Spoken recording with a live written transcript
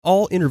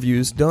All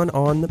interviews done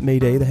on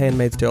Mayday, the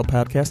Handmaid's Tale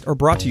podcast, are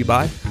brought to you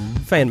by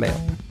Fan Mail,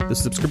 the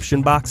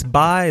subscription box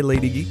by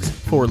Lady Geeks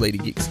for Lady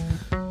Geeks.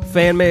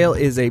 Fan Mail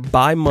is a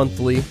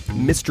bi-monthly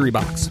mystery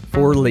box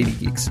for Lady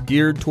Geeks,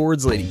 geared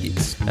towards Lady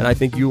Geeks, and I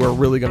think you are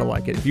really going to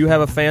like it. If you have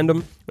a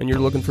fandom and you're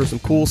looking for some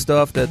cool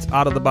stuff that's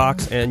out of the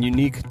box and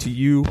unique to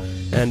you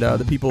and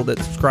the people that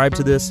subscribe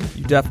to this,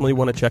 you definitely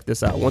want to check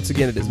this out. Once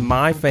again, it is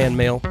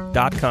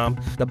myfanmail.com,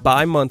 the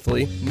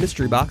bi-monthly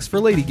mystery box for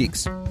Lady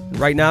Geeks.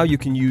 Right now, you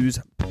can use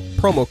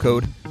promo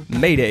code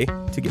MAYDAY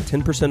to get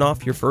 10%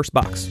 off your first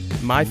box.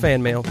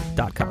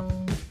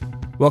 myfanmail.com.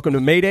 Welcome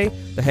to Mayday,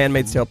 the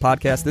Handmaid's Tale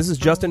podcast. This is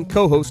Justin,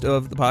 co-host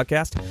of the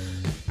podcast.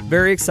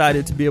 Very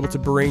excited to be able to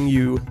bring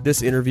you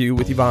this interview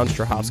with Yvonne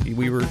Strahovski.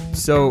 We were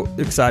so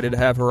excited to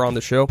have her on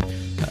the show.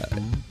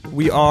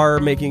 We are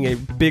making a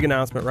big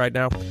announcement right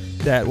now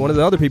that one of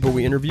the other people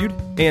we interviewed,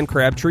 Anne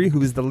Crabtree,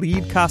 who is the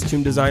lead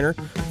costume designer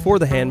for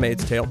The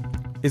Handmaid's Tale,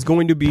 is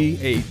going to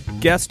be a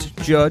guest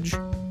judge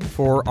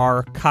for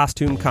our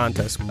costume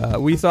contest.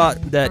 We thought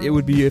that it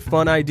would be a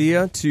fun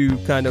idea to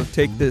kind of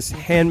take this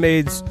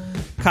handmaid's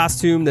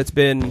costume that's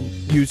been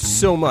used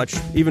so much,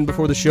 even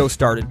before the show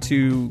started,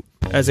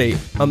 as a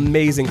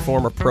amazing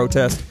form of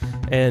protest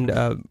and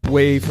a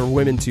way for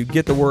women to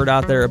get the word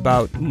out there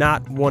about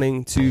not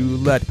wanting to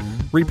let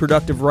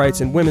reproductive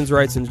rights and women's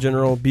rights in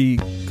general be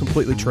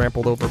completely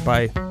trampled over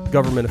by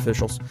government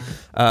officials.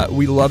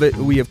 We love it.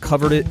 We have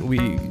covered it.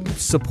 We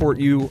support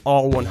you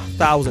all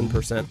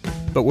 1,000%.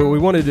 But what we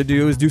wanted to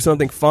do is do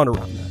something fun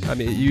around that. I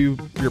mean,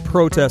 you're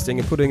protesting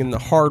and putting in the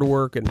hard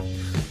work, and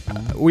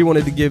we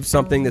wanted to give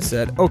something that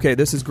said, okay,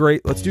 this is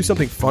great. Let's do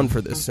something fun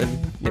for this, and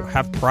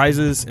have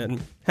prizes and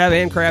have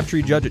Anne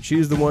Crabtree judge it.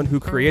 She's the one who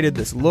created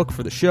this look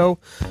for the show.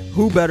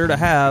 Who better to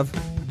have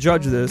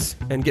judge this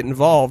and get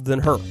involved than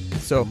her?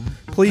 So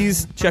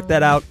please check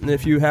that out. And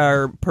if you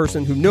are a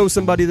person who knows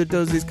somebody that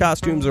does these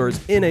costumes or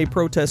is in a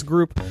protest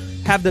group,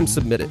 have them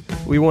submit it.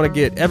 We want to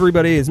get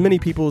everybody, as many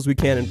people as we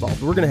can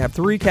involved. We're going to have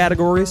 3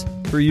 categories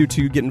for you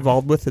to get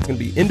involved with. It's going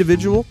to be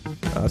individual.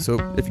 So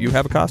if you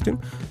have a costume,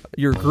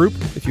 your group,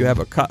 if you have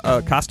a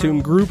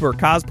costume group or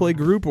cosplay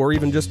group, or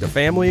even just a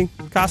family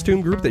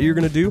costume group that you're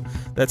going to do,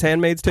 that's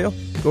Handmaid's Tale,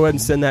 go ahead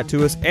and send that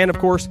to us. And of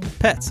course,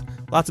 pets.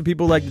 Lots of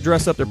people like to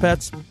dress up their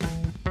pets.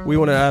 We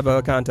want to have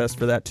a contest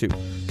for that too.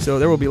 So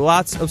there will be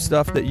lots of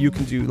stuff that you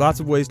can do, lots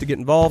of ways to get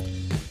involved.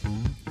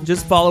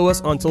 Just follow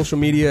us on social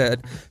media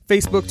at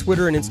Facebook,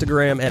 Twitter, and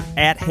Instagram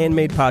at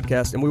Handmade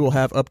Podcast, and we will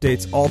have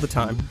updates all the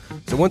time.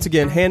 So once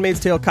again, Handmaid's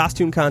Tale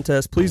Costume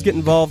Contest. Please get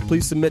involved.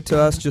 Please submit to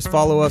us. Just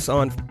follow us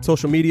on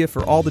social media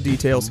for all the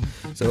details.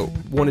 So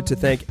wanted to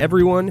thank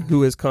everyone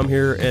who has come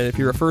here. And if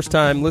you're a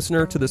first-time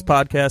listener to this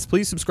podcast,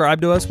 please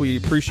subscribe to us. We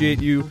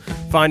appreciate you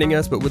finding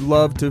us, but would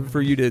love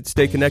for you to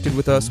stay connected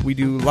with us. We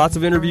do lots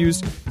of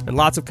interviews and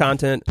lots of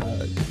content.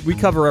 We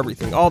cover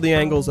everything, all the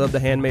angles of The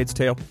Handmaid's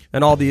Tale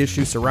and all the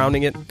issues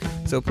surrounding it.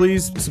 So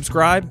please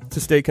subscribe to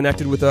stay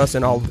connected with us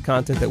and all of the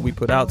content that we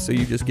put out, so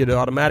you just get it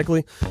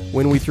automatically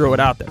when we throw it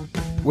out there.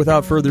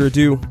 Without further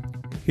ado,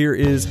 here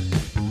is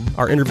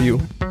our interview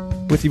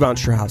with Yvonne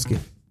Strahovski.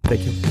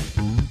 Thank you.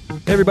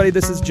 Hey everybody,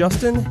 this is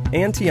Justin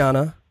and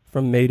Tiana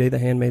from Mayday, the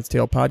Handmaid's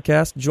Tale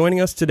podcast. Joining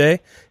us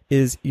today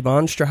is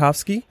Yvonne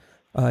Strahovski.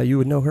 You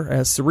would know her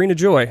as Serena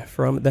Joy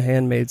from The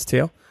Handmaid's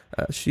Tale.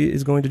 She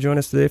is going to join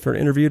us today for an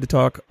interview to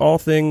talk all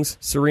things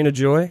Serena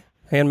Joy,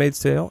 Handmaid's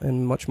Tale,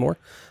 and much more.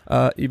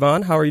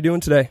 Yvonne, how are you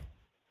doing today?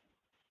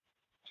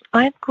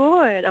 I'm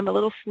good. I'm a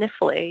little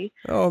sniffly.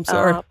 Oh, I'm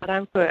sorry. But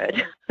I'm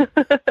good.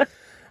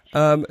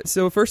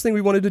 So first thing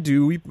we wanted to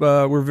do,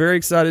 we're very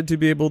excited to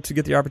be able to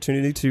get the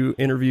opportunity to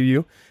interview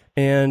you.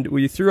 And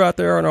we threw out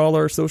there on all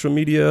our social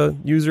media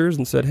users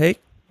and said, hey,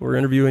 we're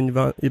interviewing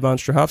Yvonne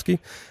Strahovski.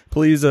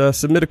 Please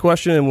submit a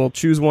question, and we'll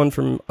choose one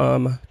from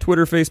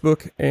Twitter,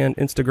 Facebook, and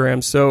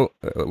Instagram. So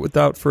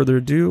without further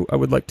ado, I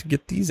would like to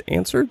get these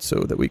answered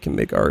so that we can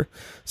make our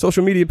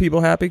social media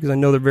people happy, because I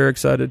know they're very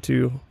excited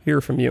to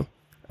hear from you.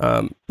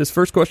 This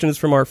first question is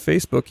from our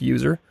Facebook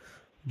user,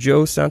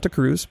 Joe Santa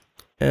Cruz.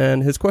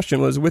 And his question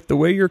was, with the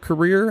way your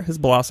career has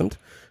blossomed,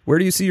 where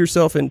do you see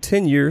yourself in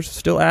 10 years,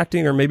 still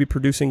acting or maybe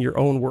producing your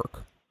own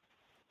work?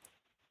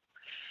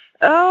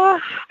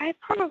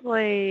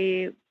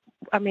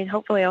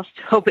 Hopefully I'll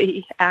still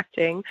be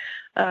acting.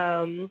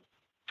 And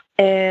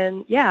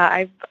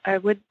yeah, I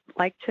would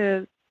like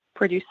to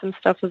produce some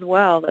stuff as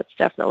well. That's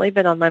definitely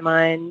been on my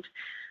mind.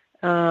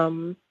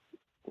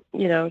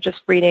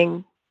 Just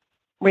reading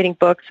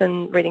books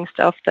and reading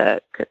stuff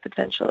that could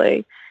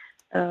potentially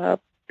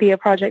be a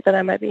project that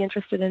I might be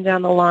interested in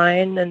down the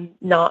line and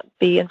not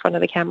be in front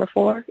of the camera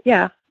for.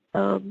 Yeah,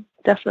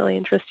 definitely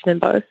interested in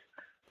both.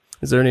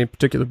 Is there any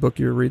particular book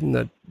you're reading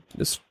that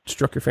just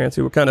struck your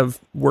fancy? What kind of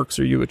works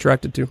are you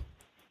attracted to?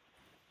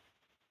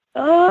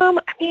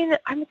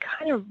 I'm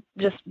kind of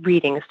just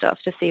reading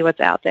stuff to see what's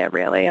out there,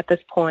 really, at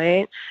this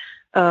point.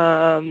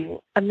 I'm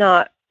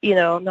not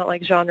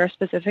like genre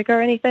specific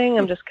or anything.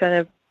 I'm just kind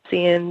of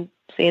seeing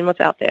what's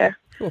out there.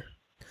 Cool.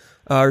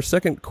 Our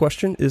second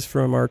question is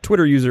from our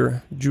Twitter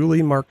user,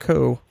 Julie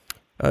Marcoux.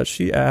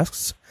 She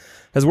asks,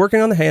 Has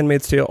working on The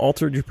Handmaid's Tale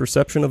altered your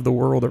perception of the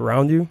world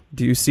around you?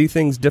 Do you see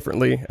things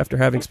differently after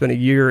having spent a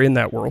year in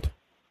that world?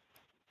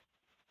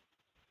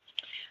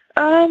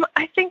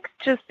 I think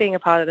just being a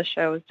part of the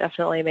show has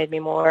definitely made me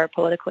more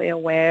politically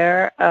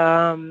aware.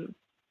 I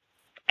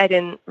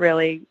didn't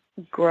really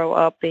grow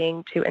up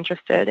being too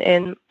interested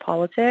in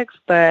politics,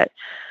 but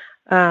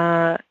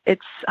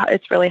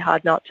it's really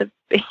hard not to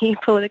be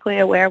politically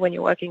aware when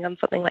you're working on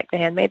something like The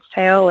Handmaid's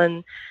Tale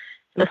and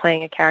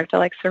playing a character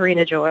like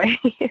Serena Joy.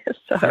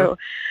 So,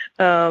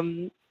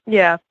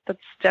 yeah, that's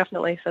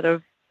definitely sort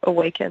of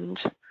awakened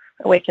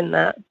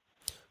that.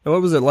 And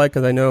what was it like?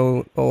 Because I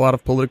know a lot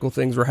of political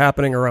things were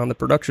happening around the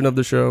production of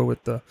the show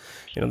with the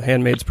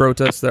Handmaid's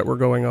protests that were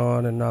going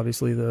on, and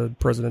obviously the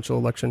presidential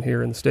election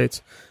here in the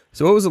States.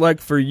 So what was it like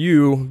for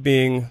you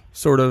being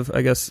sort of,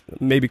 I guess,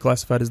 maybe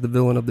classified as the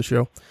villain of the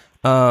show,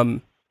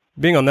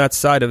 being on that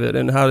side of it,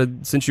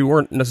 and since you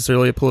weren't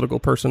necessarily a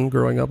political person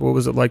growing up, what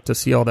was it like to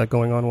see all that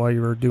going on while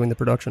you were doing the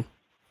production?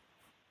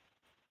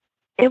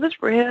 It was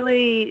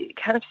really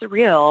kind of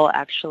surreal,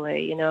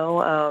 actually,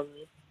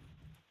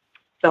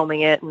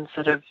 filming it and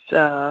sort of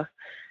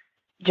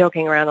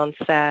joking around on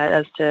set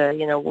as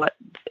to,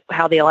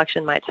 how the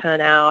election might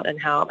turn out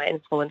and how it might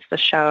influence the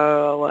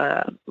show.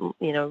 At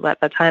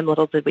the time,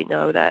 little did we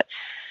know that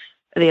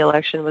the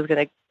election was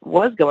going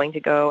to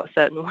go a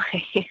certain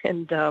way.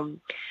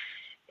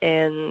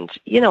 And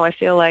I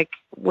feel like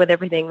with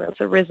everything that's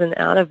arisen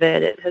out of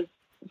it, it has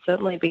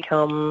certainly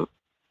become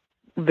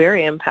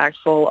very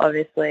impactful,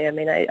 obviously. I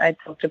mean, I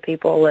talk to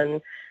people,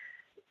 and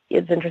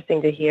it's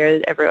interesting to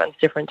hear everyone's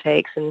different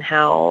takes and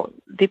how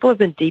people have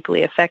been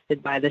deeply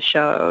affected by the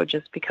show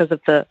just because of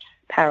the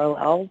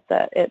parallels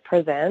that it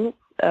presents.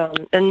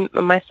 And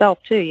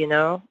myself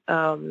too,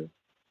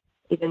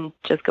 even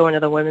just going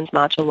to the Women's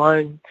March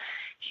alone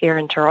here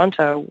in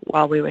Toronto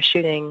while we were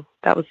shooting,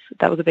 that was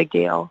a big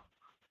deal.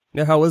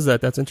 Yeah, how was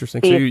that? That's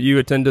interesting. So you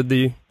attended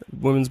the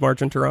Women's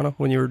March in Toronto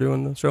when you were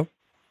doing the show?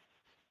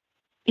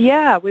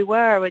 Yeah, we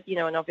were,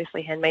 and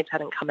obviously Handmaids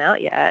hadn't come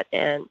out yet,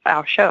 and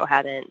our show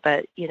hadn't.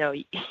 But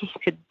you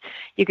could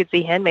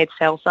see Handmaid's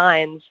Tale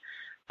signs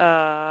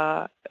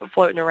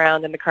floating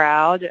around in the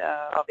crowd,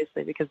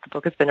 obviously because the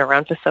book has been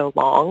around for so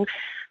long.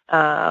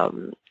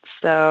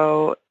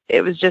 So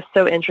it was just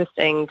so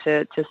interesting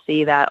to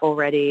see that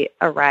already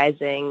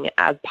arising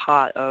as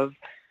part of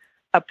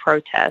a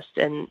protest,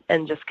 and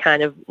just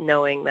kind of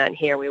knowing that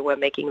here we were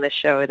making the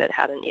show that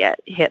hadn't yet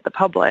hit the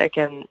public,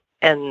 and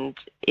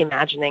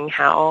imagining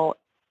how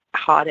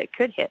hard it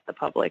could hit the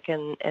public,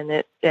 and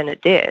it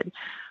did.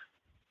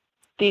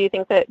 Do you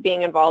think that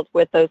being involved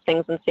with those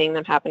things and seeing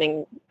them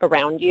happening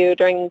around you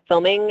during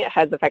filming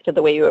has affected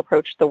the way you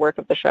approach the work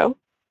of the show?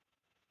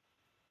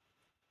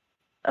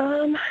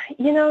 To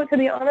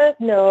be honest,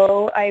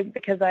 no.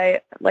 Because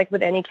I, like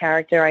with any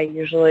character, I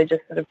usually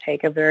just sort of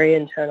take a very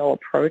internal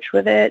approach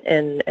with it,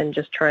 and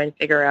just try and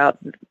figure out,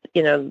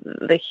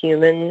 the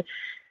human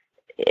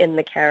in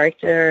the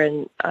character,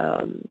 and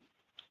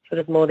sort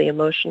of more the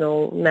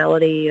emotional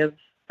melody of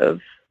her,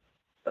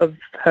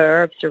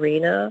 of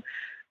Serena.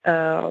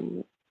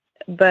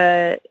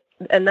 But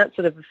that's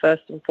sort of the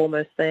first and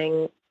foremost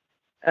thing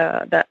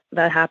that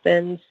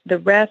happens. The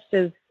rest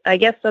is, I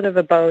guess, sort of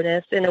a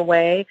bonus in a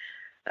way.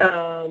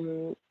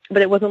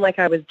 But it wasn't like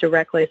I was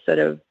directly sort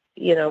of,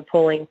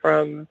 pulling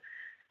from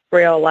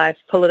real life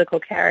political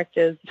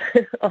characters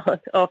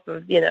off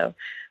of, the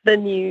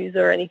news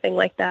or anything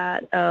like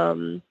that,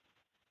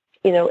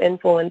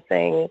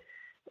 influencing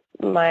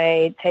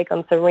my take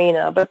on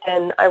Serena. But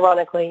then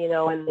ironically,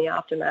 in the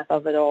aftermath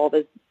of it all,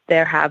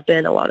 there have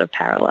been a lot of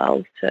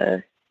parallels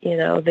to,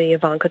 the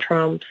Ivanka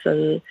Trumps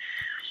and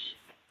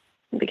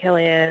the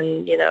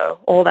Kellyanne,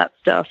 all that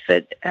stuff.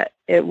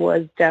 It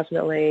was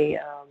definitely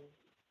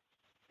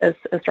a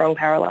strong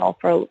parallel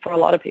for a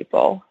lot of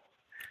people.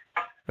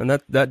 And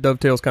that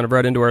dovetails kind of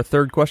right into our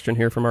third question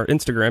here from our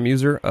Instagram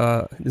user.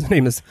 His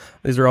name is,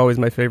 these are always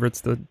my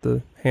favorites,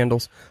 the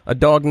handles. A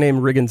dog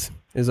named Riggins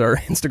is our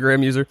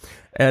Instagram user.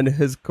 And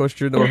his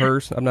question, or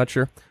hers, I'm not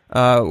sure,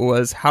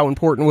 was how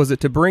important was it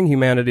to bring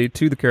humanity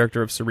to the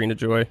character of Serena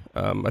Joy?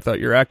 I thought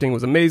your acting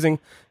was amazing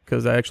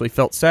because I actually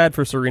felt sad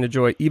for Serena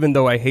Joy, even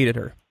though I hated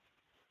her.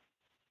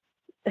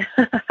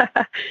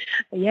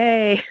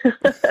 Yay.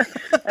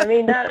 I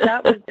mean,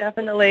 that was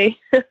definitely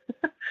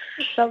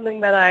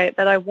something that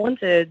I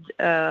wanted.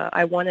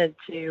 I wanted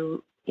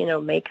to,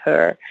 make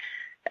her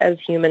as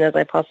human as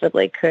I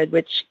possibly could,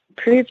 which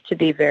proved to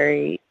be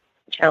very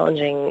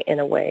challenging in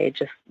a way,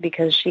 just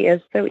because she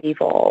is so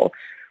evil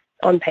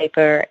on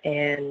paper.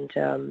 And,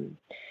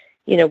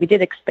 we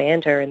did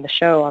expand her in the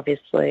show,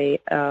 obviously,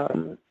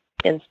 and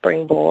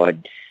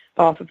springboard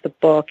off of the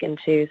book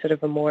into sort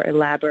of a more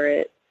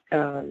elaborate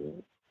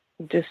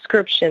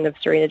description of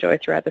Serena Joy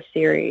throughout the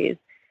series.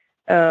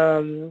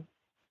 But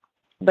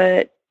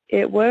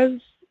it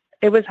was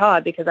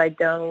hard because I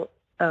don't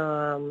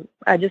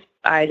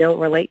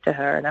relate to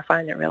her, and I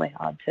find it really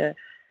hard to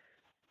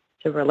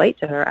relate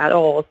to her at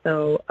all.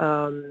 So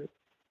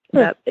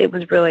that it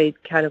was really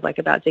kind of like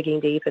about digging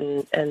deep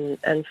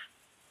and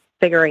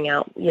figuring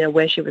out,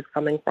 where she was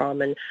coming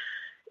from, and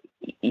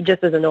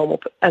just as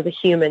as a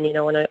human,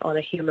 on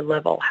a human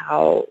level,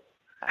 how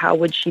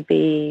would she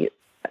be?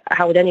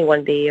 How would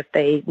anyone be if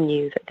they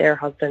knew that their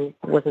husband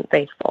wasn't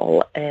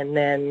faithful, and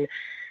then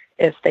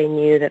if they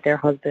knew that their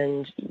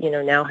husband,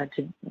 now had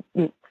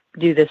to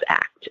do this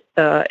act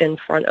in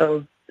front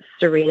of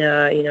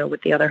Serena,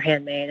 with the other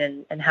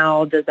handmaid, and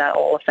how does that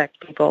all affect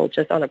people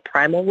just on a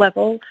primal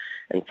level,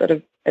 and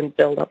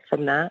build up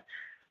from that?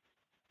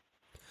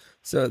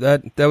 So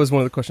that was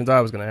one of the questions I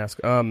was going to ask,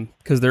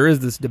 because there is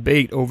this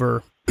debate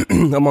over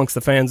amongst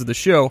the fans of the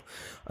show,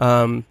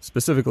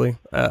 specifically.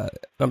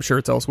 I'm sure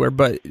it's elsewhere,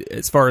 but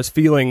as far as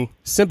feeling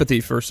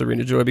sympathy for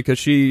Serena Joy, because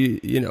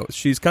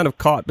she's kind of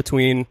caught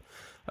between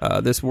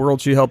this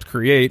world she helped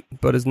create,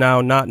 but is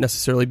now not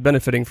necessarily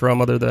benefiting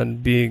from, other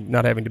than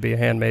not having to be a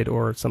handmaid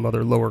or some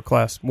other lower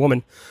class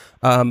woman.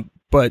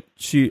 But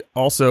she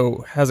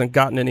also hasn't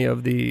gotten any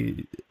of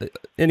the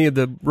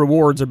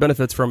rewards or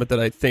benefits from it that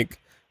I think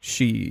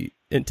she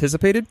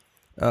anticipated.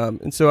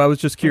 And so I was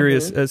just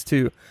curious as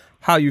to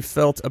how you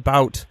felt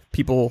about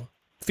people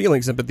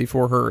feeling sympathy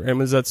for her, and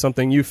was that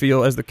something you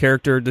feel as the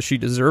character, does she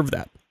deserve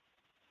that?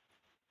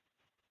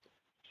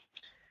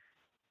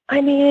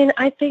 I mean,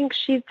 I think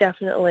she's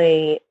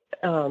definitely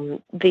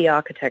the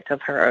architect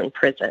of her own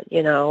prison.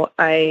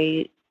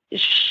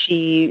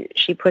 She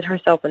put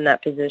herself in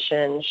that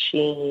position.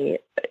 She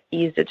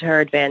used it to her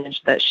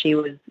advantage that she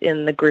was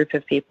in the group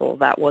of people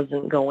that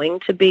wasn't going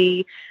to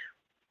be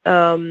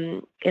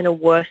in a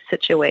worse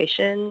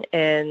situation,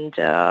 and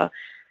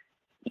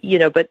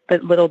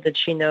but little did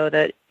she know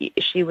that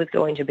she was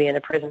going to be in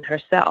a prison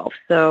herself.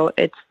 So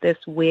it's this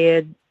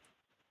weird,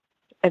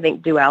 I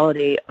think,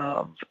 duality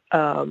of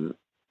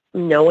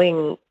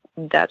knowing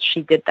that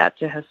she did that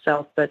to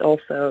herself, but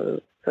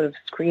also sort of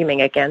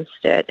screaming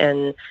against it.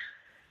 And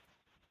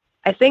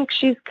I think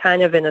she's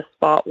kind of in a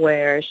spot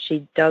where I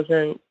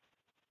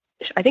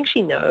think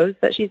she knows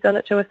that she's done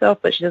it to herself,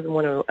 but she doesn't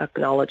want to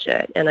acknowledge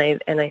it. And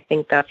I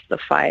think that's the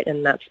fight,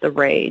 and that's the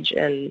rage,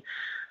 and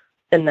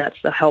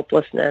that's the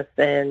helplessness,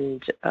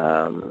 and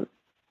and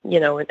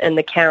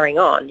the carrying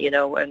on,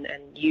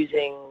 and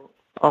using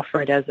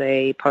Offred as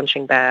a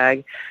punching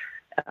bag,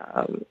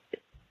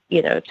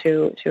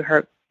 to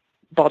her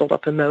bottled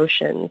up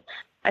emotions.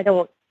 I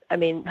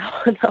mean,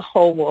 the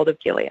whole world of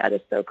Gilead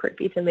is so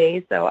creepy to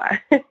me. So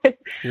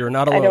You're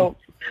not alone.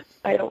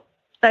 I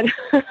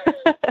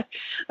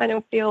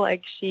don't feel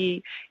like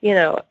she,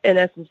 in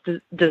essence,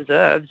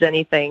 deserves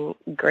anything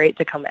great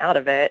to come out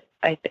of it.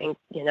 I think,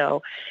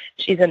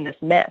 she's in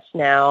this mess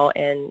now,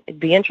 and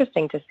it'd be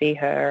interesting to see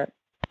her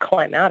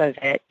climb out of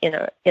it,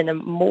 in a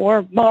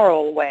more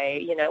moral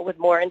way, with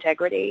more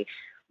integrity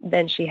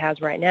than she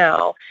has right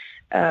now.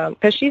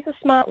 Because she's a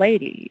smart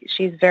lady.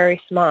 She's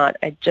very smart.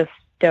 I just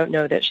don't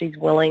know that she's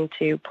willing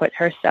to put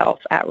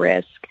herself at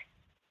risk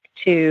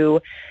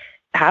to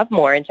have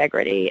more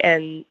integrity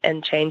and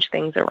change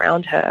things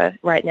around her.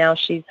 Right now,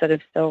 she's sort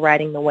of still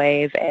riding the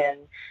wave and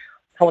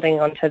holding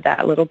on to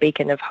that little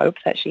beacon of hope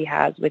that she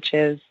has, which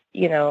is,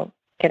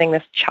 getting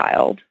this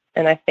child.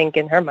 And I think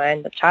in her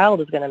mind, the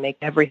child is going to make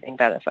everything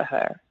better for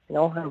her, and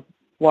all her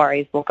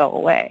worries will go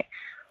away.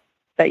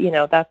 But,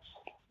 that's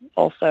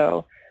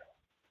also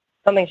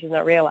something she's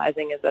not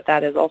realizing, is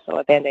that is also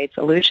a Band-Aid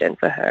solution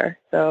for her.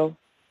 So,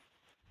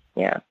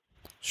 yeah.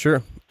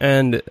 Sure.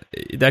 And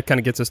that kind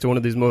of gets us to one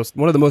of the most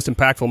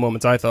impactful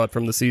moments, I thought,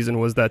 from the season,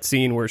 was that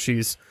scene where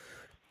she's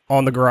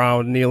on the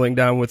ground, kneeling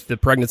down with the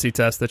pregnancy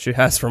test that she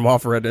has from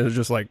Offred, and is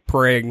just like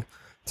praying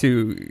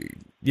to,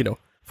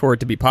 for it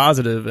to be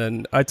positive.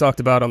 And I talked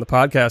about on the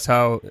podcast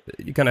how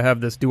you kind of have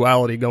this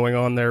duality going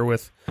on there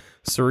with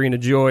Serena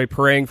Joy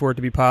praying for it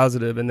to be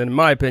positive, and then, in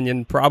my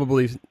opinion,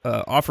 probably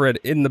Offred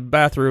in the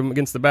bathroom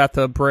against the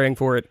bathtub praying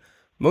for it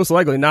most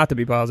likely not to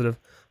be positive.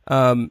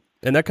 And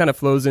that kind of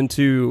flows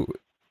into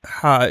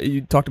how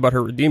you talked about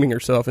her redeeming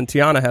herself. And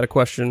Tiana had a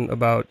question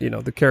about,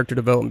 the character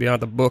development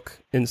beyond the book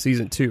in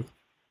season 2.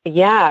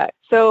 Yeah.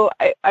 So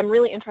I'm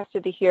really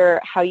interested to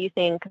hear how you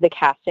think the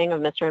casting of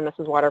Mr. and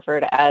Mrs.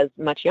 Waterford as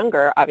much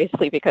younger,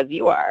 obviously because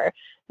you are,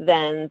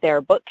 than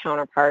their book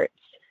counterparts.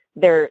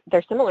 They're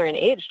similar in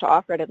age to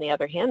Offred and the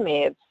other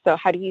handmaids. So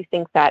how do you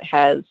think that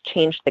has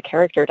changed the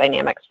character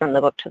dynamics from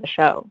the book to the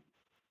show?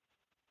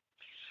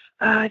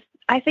 I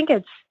think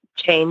it's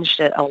changed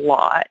it a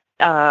lot.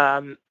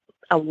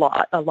 A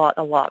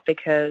lot,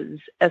 because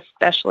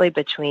especially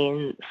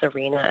between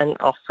Serena and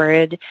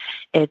Offred,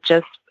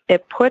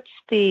 it puts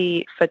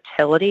the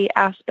fertility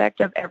aspect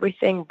of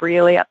everything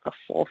really at the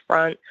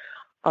forefront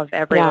of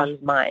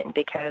everyone's mind,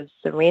 because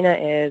Serena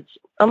is,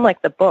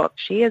 unlike the book,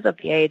 she is of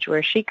the age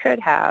where she could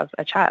have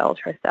a child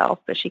herself,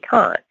 but she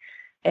can't,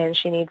 and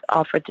she needs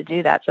Offred to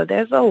do that. So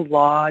there's a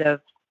lot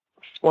of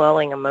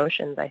swirling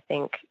emotions, I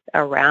think,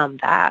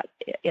 around that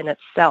in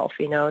itself.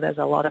 There's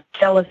a lot of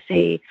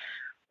jealousy,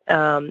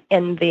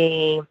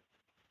 envy,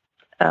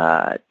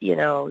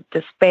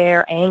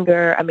 despair,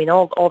 anger. I mean,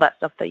 all that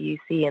stuff that you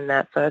see in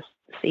that first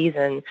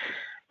season,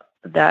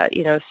 that,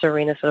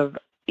 Serena sort of,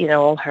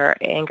 all her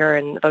anger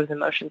and those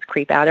emotions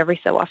creep out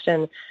every so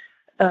often,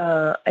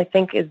 I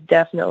think is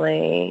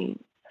definitely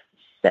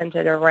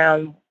centered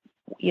around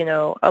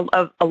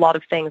a lot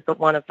of things, but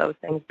one of those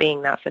things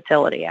being that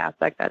fertility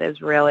aspect that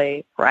is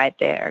really right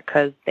there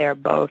because they're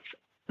both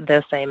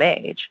the same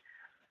age.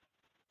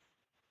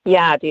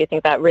 Yeah. Do you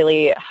think that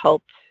really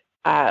helped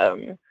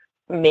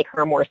make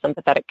her a more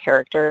sympathetic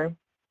character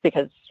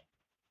because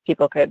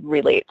people could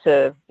relate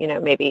to,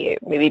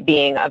 maybe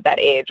being of that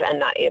age and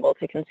not able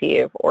to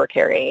conceive or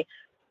carry,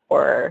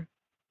 or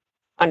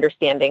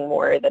understanding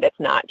more that it's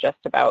not just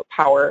about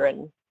power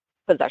and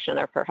possession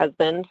of her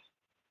husband?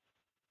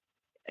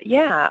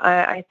 Yeah,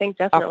 I think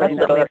definitely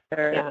that makes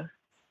her,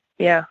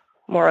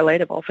 more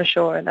relatable for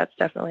sure. That's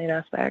definitely an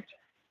aspect.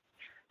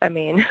 I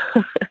mean,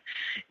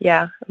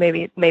 yeah,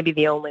 maybe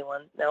the only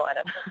one. No, I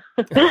don't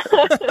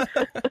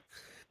know.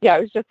 Yeah, I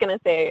was just gonna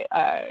say,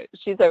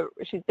 she's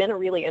been a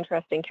really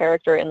interesting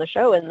character in the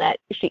show in that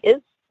she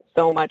is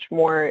so much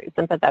more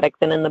sympathetic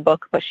than in the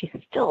book, but she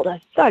still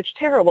does such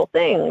terrible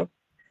things.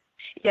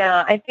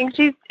 Yeah, I think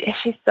she's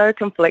so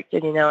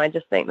conflicted. I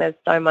just think there's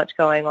so much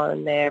going on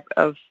in there.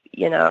 I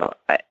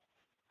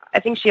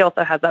think she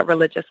also has that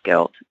religious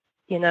guilt.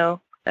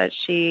 That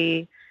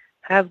she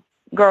has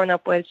grown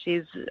up with.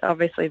 She's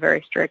obviously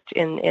very strict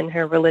in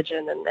her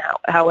religion and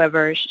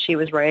however she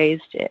was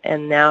raised,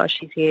 and now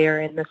she's here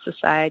in this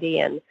society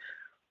and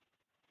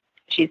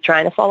she's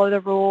trying to follow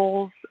the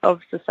rules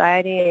of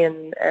society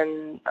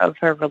and of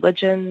her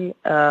religion,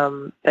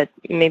 but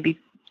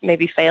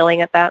maybe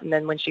failing at that. And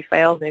then when she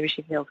fails, maybe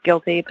she feels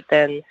guilty, but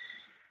then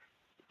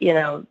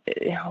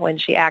when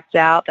she acts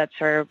out, that's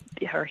her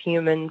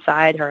human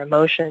side, her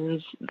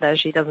emotions that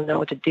she doesn't know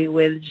what to do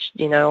with.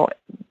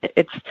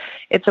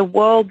 It's a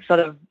world sort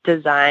of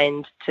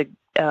designed to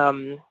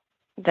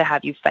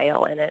have you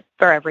fail in it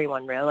for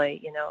everyone,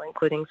 really.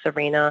 Including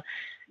Serena.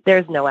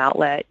 There's no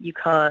outlet. You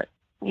can't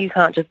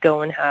just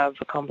go and have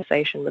a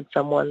conversation with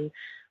someone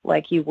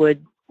like you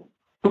would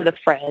with a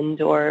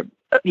friend or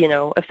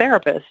a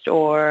therapist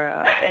or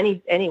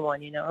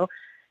anyone.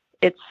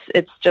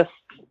 It's just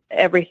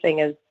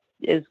everything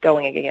is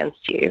going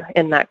against you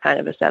in that kind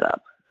of a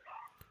setup.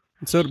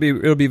 And so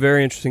it'll be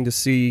very interesting to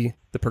see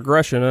the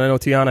progression. And I know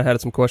Tiana had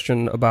some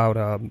question about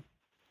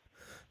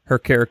her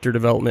character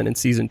development in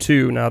season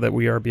 2. Now that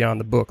we are beyond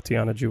the book,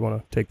 Tiana, do you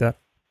want to take that?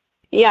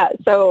 Yeah.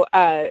 So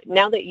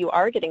now that you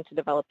are getting to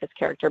develop this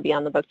character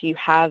beyond the book, do you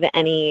have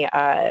any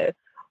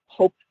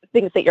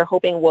things that you're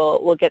hoping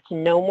we'll get to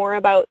know more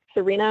about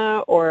Serena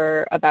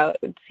or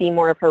see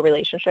more of her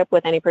relationship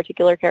with any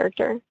particular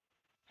character?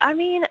 I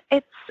mean,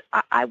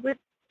 I would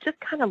just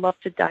kind of love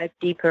to dive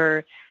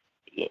deeper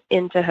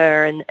into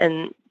her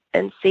and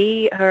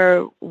see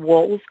her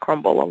walls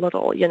crumble a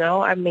little,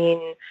 I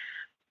mean,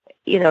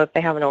 if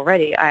they haven't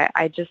already.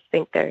 I just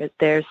think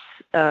there's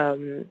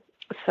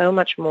so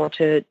much more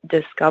to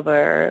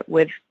discover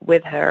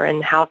with her,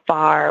 and how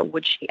far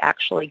would she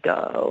actually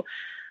go,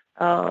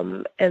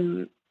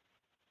 and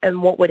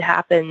what would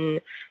happen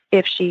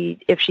if she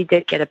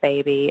did get a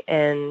baby,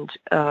 and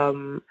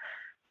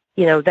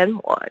then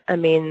what? I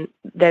mean,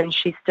 then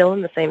she's still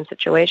in the same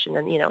situation,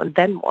 and and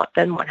then what?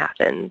 Then what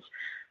happens?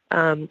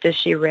 Does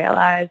she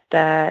realize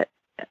that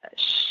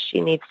she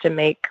needs to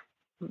make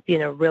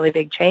really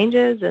big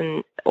changes,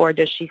 or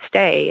does she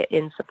stay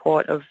in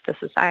support of the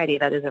society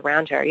that is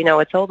around her?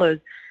 It's all those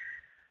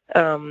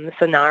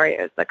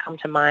scenarios that come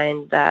to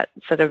mind that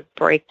sort of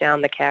break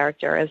down the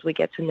character as we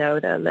get to know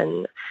them.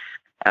 And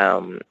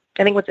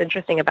I think what's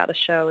interesting about the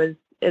show is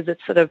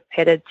it's sort of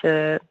pitted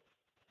to,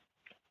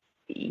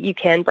 you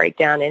can break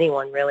down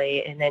anyone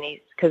really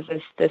because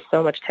there's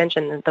so much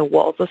tension, and the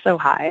walls are so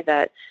high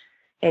that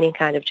any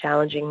kind of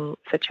challenging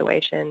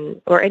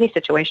situation or any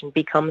situation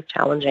becomes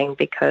challenging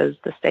because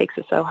the stakes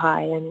are so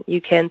high, and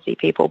you can see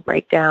people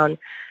break down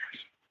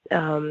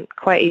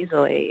quite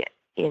easily,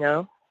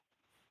 Do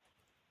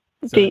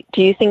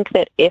you think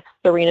that if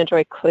Serena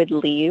Joy could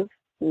leave,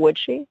 would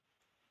she?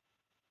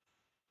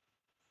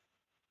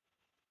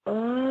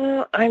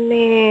 I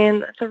mean,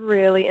 that's a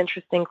really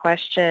interesting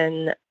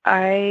question.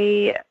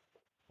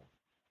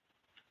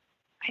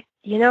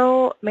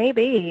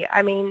 Maybe.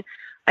 I mean,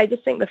 I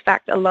just think the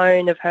fact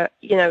alone of her,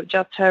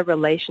 just her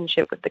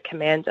relationship with the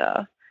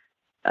commander,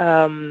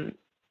 after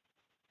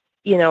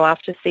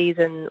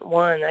season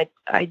 1,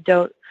 I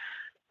don't,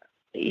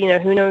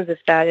 who knows if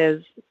that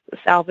is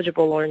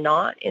salvageable or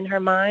not in her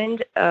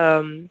mind.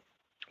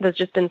 There's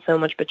just been so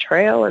much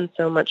betrayal and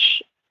so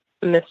much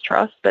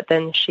mistrust, but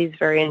then she's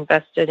very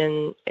invested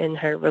in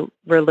her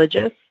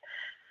religious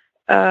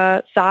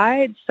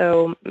side.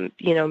 So,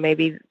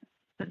 maybe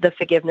the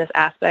forgiveness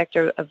aspect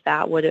of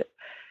that would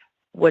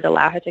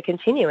allow her to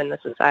continue in the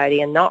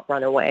society and not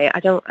run away. I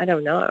don't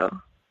know.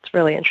 It's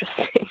really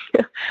interesting.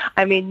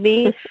 I mean,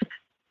 the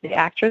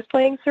actress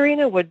playing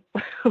Serena would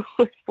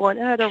want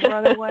her to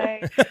run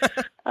away.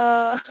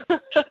 A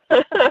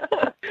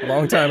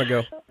long time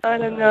ago. I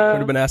don't know. Would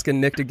have been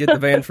asking Nick to get the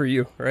van for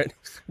you, right?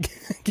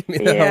 Get me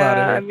the hell out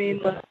of here. I mean,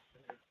 look,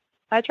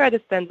 I try to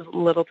spend as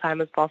little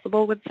time as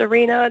possible with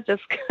Serena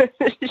just because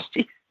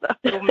she's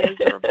so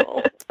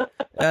miserable.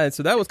 Yeah,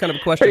 so that was kind of a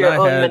question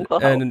I had,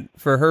 and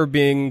for her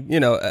being,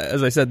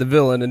 as I said, the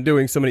villain and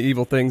doing so many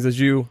evil things as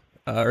you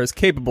or is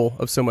capable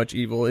of so much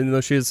evil, even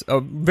though she is a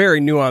very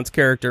nuanced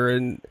character.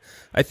 And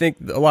I think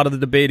a lot of the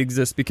debate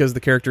exists because the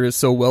character is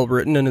so well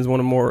written and is one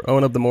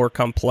of the more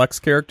complex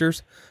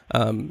characters.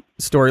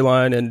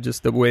 Storyline and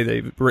just the way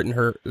they've written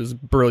her is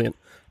brilliant.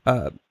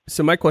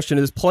 So my question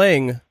is,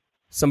 playing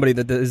somebody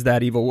that is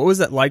that evil, what was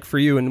that like for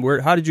you, and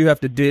how did you have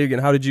to dig,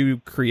 and how did you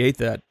create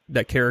that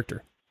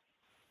character?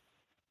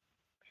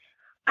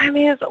 I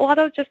mean, it's a lot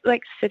of just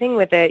like sitting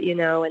with it,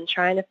 and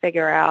trying to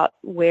figure out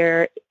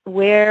where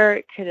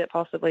could it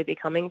possibly be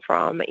coming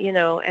from,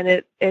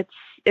 and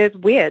it's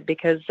weird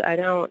because I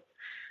don't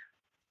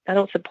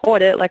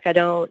support it.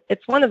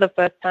 It's one of the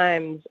first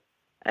times,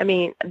 I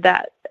mean,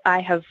 that I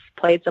have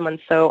played someone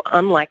so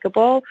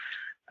unlikable.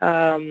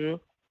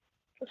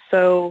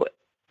 So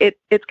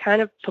it's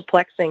kind of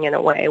perplexing in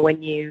a way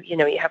when you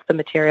have the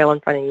material in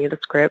front of you, the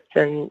script,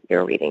 and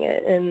you're reading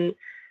it, and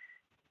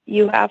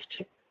you have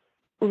to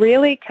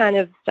really kind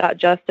of start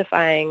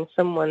justifying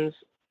someone's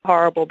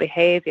horrible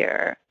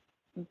behavior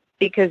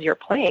because you're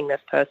playing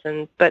this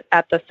person, but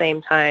at the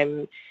same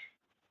time,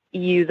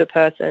 you, the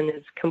person,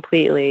 is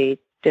completely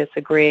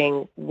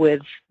disagreeing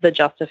with the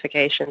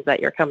justifications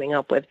that you're coming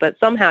up with. But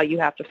somehow you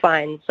have to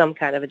find some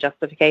kind of a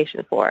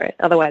justification for it.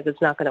 Otherwise,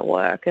 it's not going to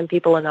work, and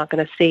people are not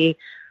going to see,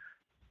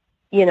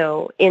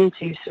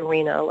 into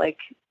Serena like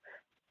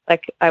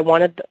I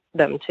wanted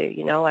them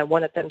to. I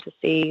wanted them to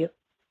see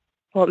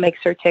what makes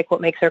her tick, what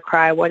makes her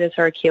cry, what is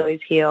her Achilles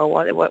heel,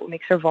 what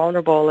makes her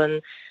vulnerable,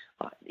 and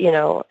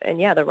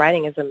the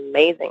writing is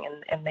amazing,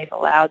 and they've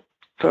allowed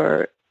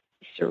for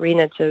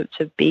Serena to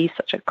be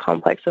such a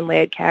complex and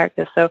layered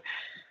character. So,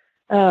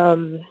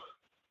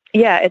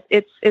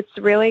 it's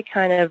really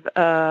kind of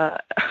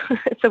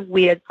it's a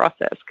weird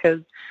process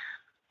because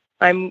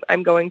I'm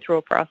going through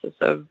a process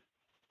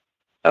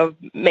of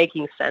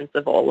making sense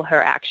of all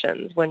her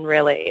actions when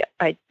really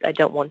I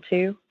don't want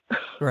to.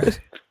 Right.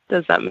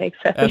 Does that make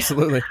sense?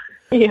 Absolutely.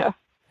 Yeah.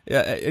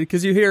 Yeah,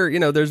 because you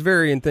hear, there's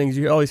varying things.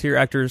 You always hear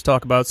actors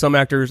talk about some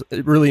actors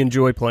really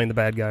enjoy playing the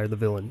bad guy or the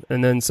villain.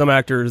 And then some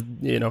actors,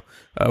 one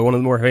of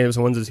the more famous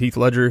ones is Heath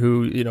Ledger,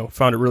 who,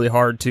 found it really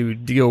hard to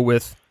deal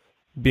with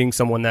being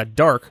someone that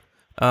dark.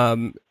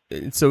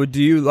 So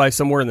do you lie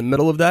somewhere in the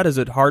middle of that? Is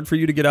it hard for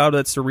you to get out of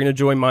that Serena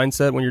Joy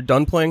mindset when you're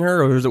done playing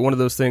her? Or is it one of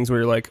those things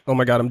where you're like, oh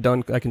my God, I'm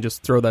done, I can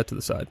just throw that to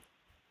the side?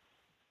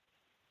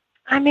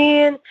 I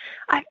mean,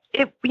 for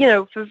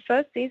the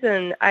first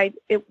season,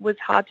 it was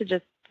hard to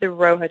just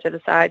throw her to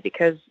the side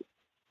because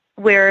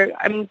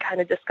I'm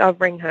kind of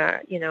discovering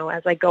her,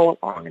 as I go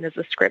along, and as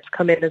the scripts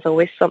come in, there's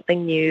always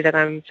something new that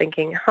I'm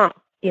thinking, how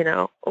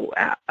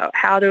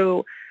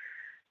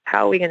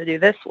are we going to do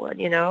this one?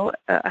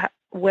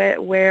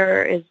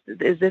 Where is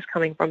this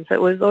coming from? So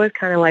it was always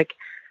kind of like,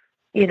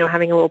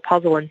 having a little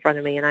puzzle in front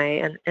of me,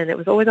 and it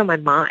was always on my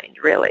mind,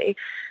 really.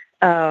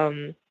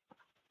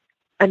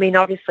 I mean,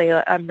 obviously,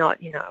 I'm not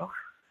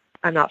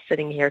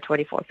sitting here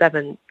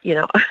 24/7.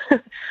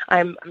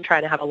 I'm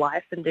trying to have a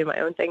life and do my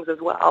own things as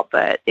well.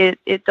 But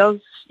it does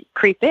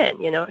creep in.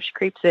 She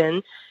creeps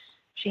in.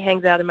 She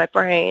hangs out in my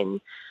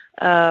brain.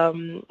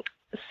 So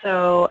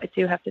I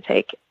do have to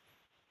take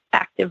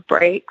active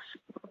breaks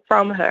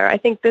from her. I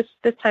think this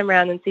time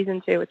around in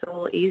season 2, it's a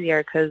little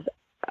easier because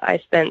I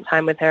spent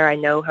time with her. I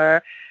know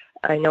her.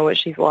 I know what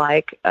she's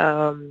like.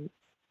 So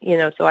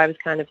I was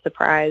kind of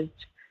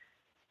surprised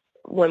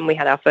when we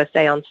had our first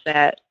day on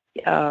set,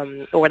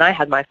 or when I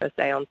had my first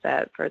day on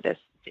set for this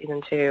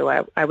season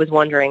 2, I was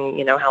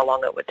wondering, how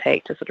long it would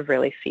take to sort of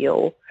really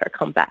feel her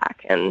come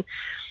back. And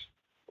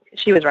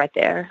she was right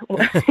there.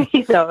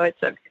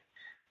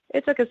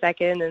 It took a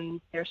second, and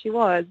there she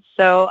was.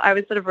 So I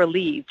was sort of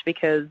relieved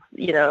because,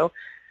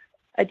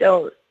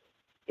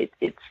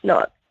 it's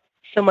not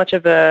so much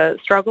of a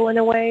struggle in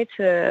a way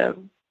to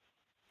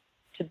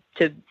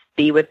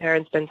be with her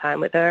and spend time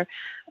with her.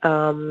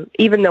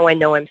 Even though I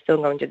know I'm still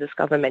going to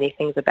discover many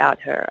things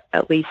about her,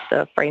 at least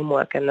the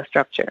framework and the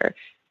structure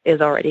is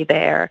already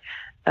there.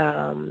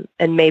 And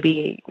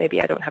maybe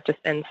I don't have to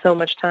spend so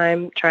much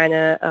time trying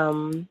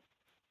to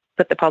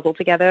put the puzzle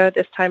together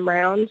this time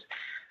around.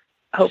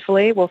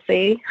 Hopefully, we'll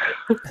see.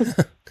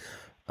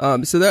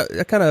 So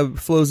that kind of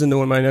flows into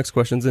one of my next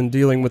questions in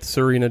dealing with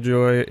Serena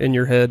Joy in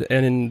your head,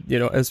 and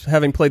in, as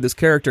having played this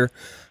character,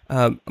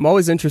 I'm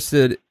always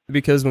interested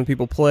because when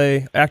people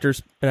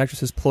actors and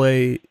actresses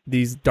play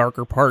these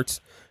darker parts,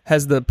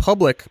 has the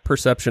public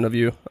perception of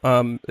you,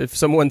 if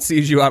someone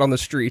sees you out on the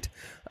street,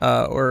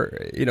 or,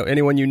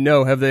 anyone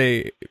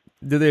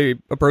do they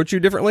approach you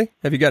differently?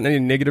 Have you gotten any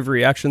negative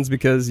reactions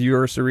because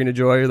you're Serena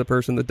Joy, or the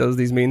person that does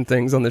these mean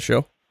things on the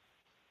show?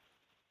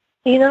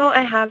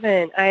 I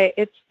haven't.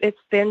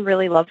 It's been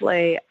really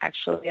lovely,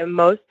 actually. And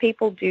most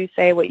people do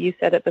say what you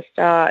said at the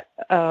start,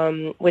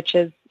 which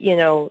is,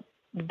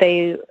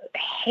 they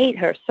hate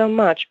her so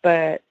much,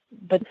 but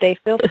they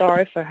feel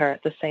sorry for her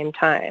at the same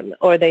time,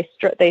 or they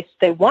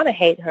want to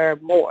hate her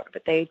more,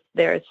 but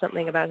there is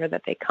something about her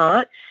that they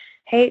can't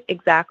hate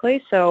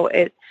exactly. So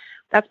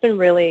that's been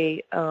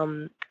really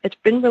it's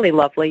been really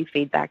lovely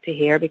feedback to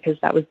hear, because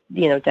that was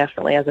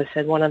definitely, as I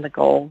said, one of the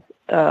goals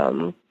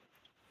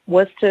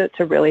was to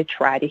really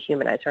try to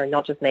humanize her and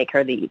not just make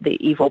her the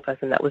evil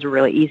person that was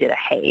really easy to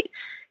hate,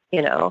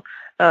 you know,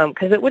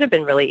 because it would have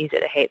been really easy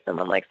to hate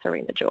someone like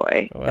Serena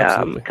Joy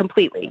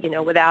completely, you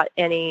know, without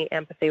any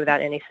empathy,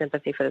 without any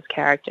sympathy for this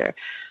character.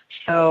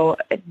 So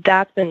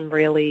that's been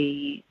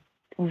really,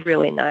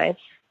 really nice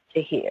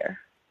to hear.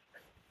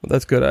 Well,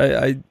 that's good.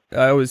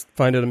 I always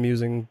find it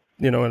amusing,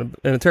 you know, in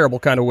a terrible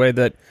kind of way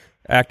that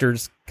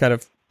actors kind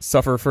of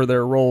suffer for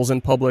their roles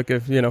in public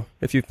if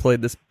you've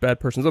played this bad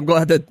person. So I'm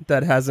glad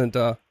that hasn't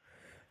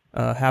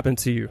happened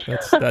to you.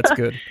 That's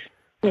good.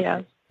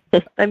 Yeah.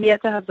 I'm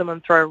yet to have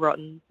someone throw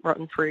rotten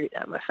fruit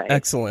at my face.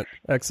 Excellent.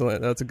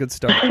 That's a good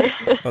start.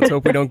 Let's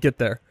hope we don't get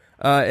there.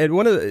 And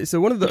one of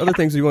the other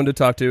things we wanted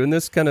to talk to, and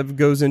this kind of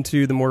goes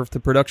into the more of the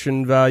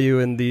production value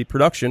and the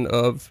production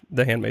of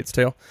The Handmaid's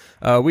Tale.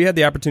 We had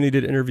the opportunity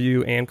to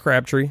interview Anne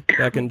Crabtree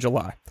back in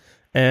July,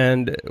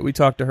 and we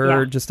talked to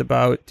her just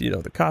about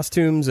the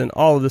costumes and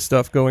all of the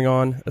stuff going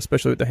on,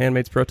 especially with the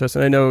Handmaid's protest.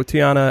 And I know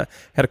Tiana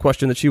had a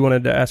question that she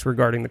wanted to ask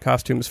regarding the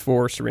costumes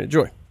for Serena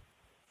Joy.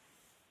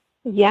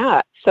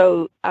 Yeah,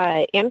 so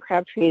Anne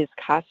Crabtree's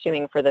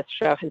costuming for this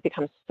show has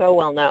become so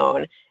well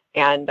known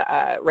and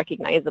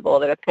recognizable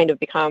that it's kind of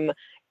become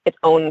its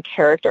own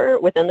character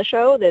within the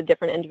show, the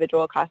different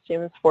individual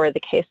costumes for the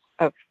case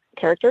of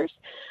characters.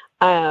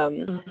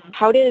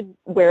 How did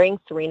wearing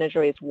Serena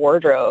Joy's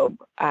wardrobe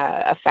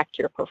affect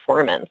your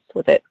performance?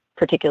 Was it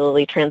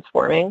particularly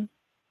transforming?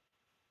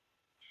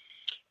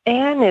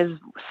 Anne is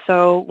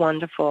so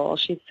wonderful.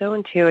 She's so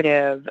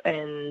intuitive,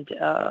 and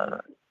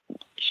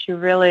she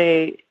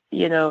really,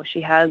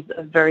 she has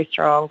a very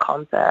strong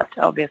concept,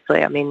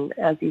 obviously. I mean,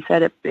 as you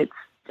said, it's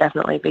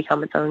definitely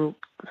become its own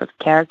sort of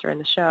character in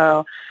the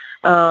show.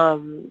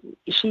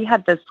 She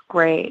had this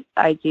great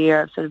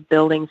idea of sort of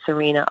building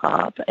Serena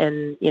up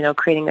and,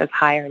 creating those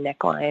higher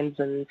necklines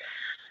and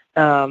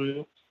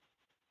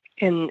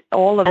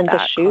all of and that.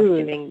 The shoes.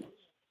 Costuming.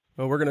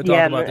 Well, we're going to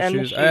talk about the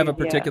shoes. I have a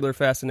particular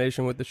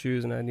fascination with the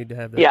shoes, and I need to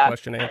have that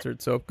question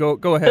answered. So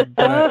go ahead.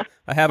 I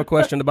have a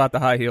question about the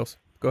high heels.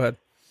 Go ahead.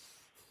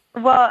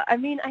 Well, I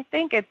mean, I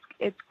think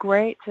it's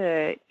great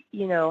to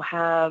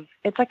have,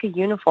 it's like a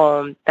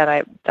uniform that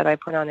I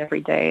put on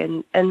every day,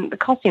 and the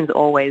costumes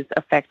always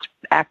affect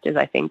actors,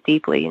 I think,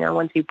 deeply.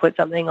 Once you put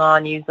something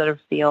on, you sort of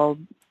feel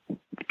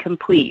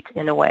complete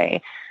in a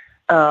way,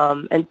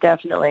 and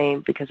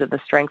definitely because of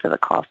the strength of the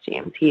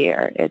costumes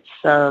here, it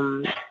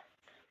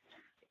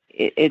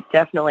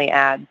definitely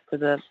adds to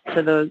the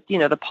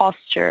the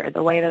posture,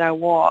 the way that I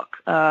walk,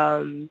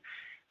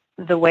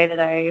 the way that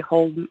I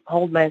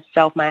hold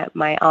myself,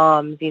 my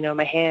arms,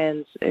 my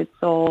hands. It's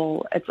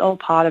all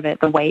part of it.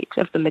 The weight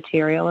of the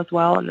material as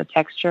well, and the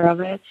texture of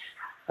it,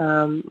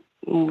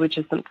 which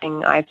is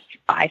something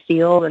I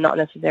feel, and not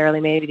necessarily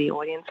maybe the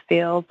audience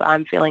feels. But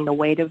I'm feeling the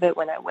weight of it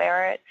when I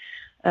wear it,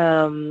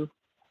 and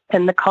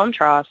the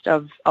contrast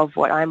of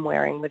what I'm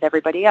wearing with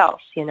everybody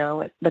else.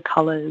 The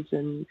colors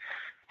and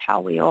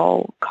how we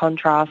all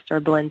contrast or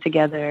blend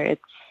together.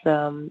 It's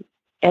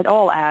it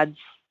all adds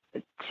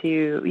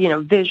to,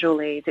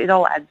 visually, it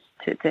all adds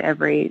to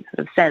every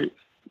sort of sense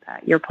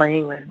that you're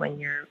playing with when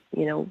you're,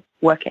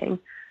 working.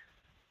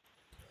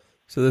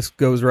 So this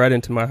goes right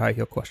into my high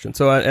heel question.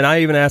 So, and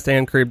I even asked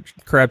Anne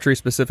Crabtree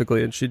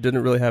specifically, and she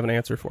didn't really have an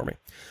answer for me.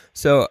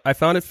 So I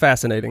found it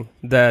fascinating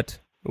that,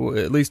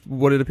 at least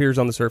what it appears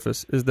on the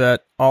surface, is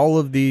that all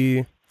of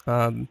the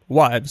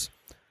wives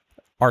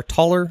are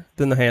taller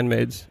than the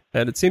handmaids,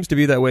 and it seems to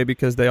be that way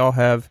because they all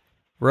have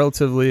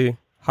relatively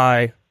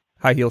high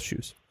heel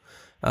shoes.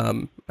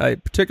 I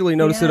particularly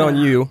noticed it on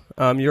you.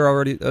 You're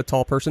already a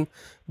tall person,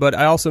 but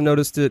I also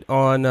noticed it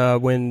on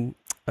when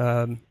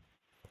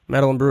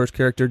Madeline Brewer's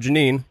character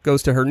Janine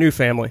goes to her new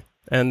family,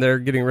 and they're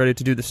getting ready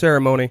to do the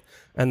ceremony,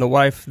 and the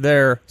wife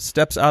there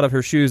steps out of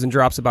her shoes and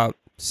drops about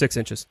 6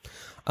 inches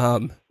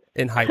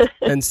in height,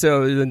 and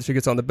so then she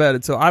gets on the bed.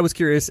 And so I was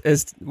curious,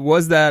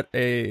 was that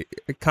a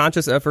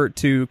conscious effort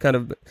to kind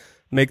of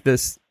make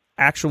this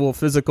actual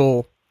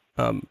physical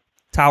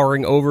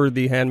towering over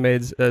the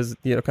handmaids as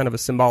kind of a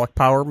symbolic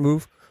power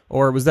move,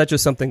 or was that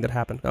just something that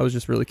happened? I was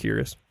just really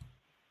curious.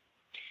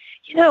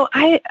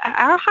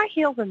 Our high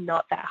heels are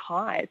not that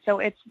high, so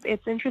it's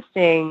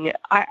interesting.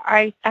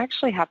 I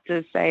actually have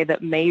to say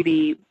that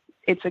maybe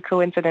it's a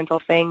coincidental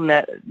thing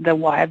that the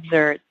wives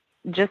are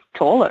just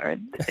taller.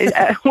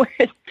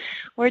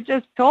 We're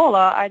just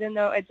taller. I don't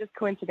know. It's just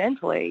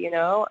coincidentally, I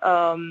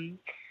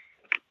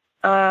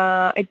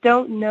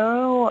don't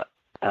know.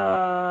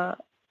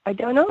 I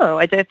don't know.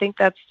 I think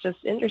that's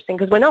just interesting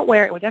because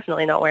we're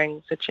definitely not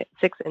wearing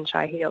 6-inch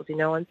high heels.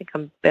 I think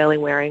I'm barely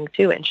wearing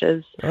 2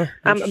 inches.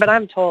 But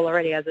I'm tall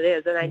already as it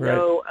is, and I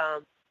know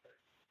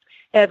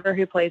Edna,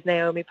 who plays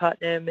Naomi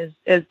Putnam,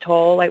 is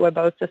tall. Like, we're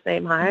both the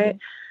same height,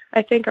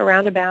 I think,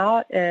 around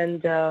about.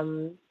 And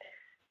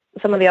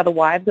some of the other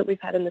wives that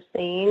we've had in the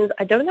scenes,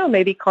 I don't know.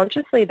 Maybe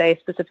consciously they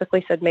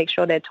specifically said make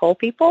sure they're tall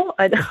people.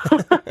 I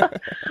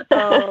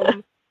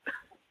don't.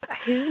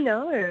 Who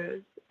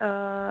knows?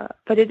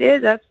 But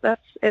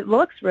it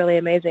looks really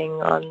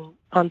amazing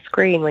on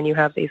screen when you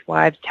have these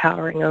wives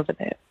towering over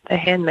the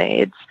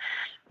handmaids.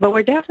 But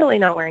we're definitely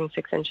not wearing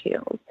 6-inch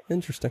heels.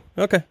 Interesting.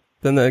 Okay.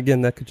 Then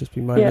again, that could just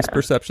be my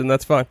misperception.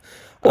 That's fine.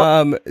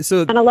 Well,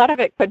 and a lot of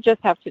it could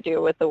just have to do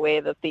with the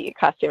way that the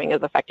costuming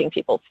is affecting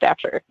people's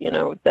stature. You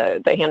know,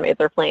 the handmaids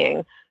are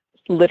playing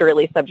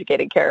literally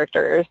subjugated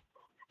characters,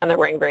 and they're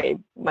wearing very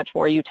much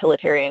more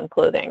utilitarian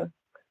clothing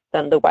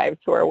than the wives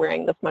who are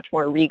wearing this much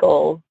more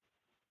regal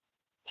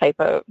type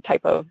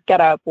of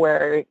getup,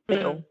 where you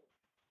know,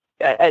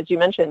 as you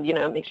mentioned, you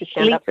know, it makes you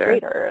stand up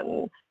straighter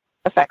and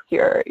affects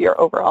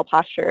your overall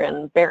posture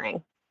and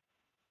bearing.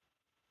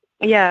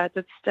 Yeah,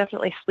 it's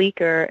definitely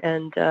sleeker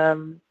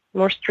and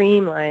more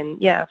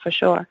streamlined. Yeah, for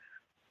sure.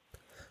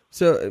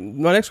 So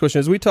my next question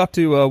is, we talked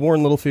to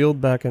Warren Littlefield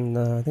back in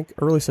I think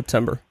early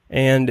September,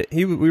 and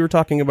we were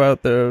talking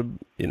about the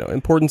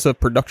importance of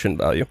production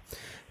value,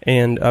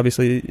 and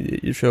obviously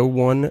your show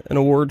won an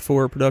award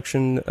for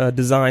production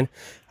design,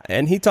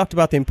 and he talked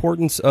about the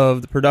importance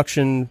of the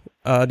production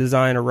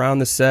design around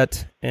the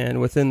set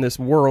and within this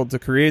world to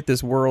create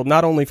this world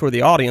not only for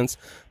the audience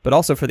but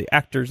also for the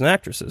actors and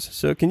actresses.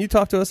 So can you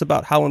talk to us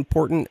about how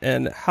important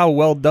and how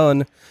well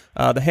done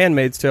The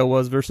Handmaid's Tale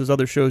was versus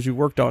other shows you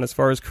worked on as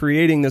far as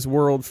creating this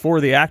world for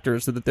the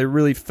actors so that they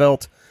really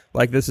felt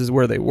like this is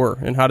where they were,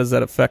 and how does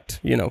that affect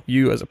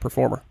you as a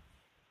performer?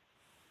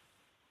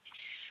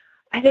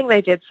 I think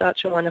they did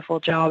such a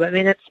wonderful job. I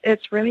mean,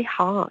 it's really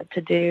hard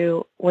to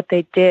do what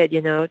they did,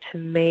 to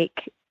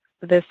make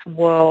this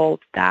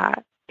world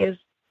that is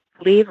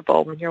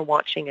believable when you're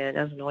watching it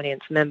as an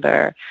audience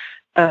member,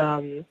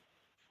 because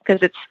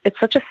it's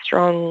such a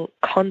strong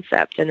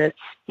concept, and it's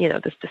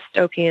this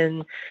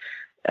dystopian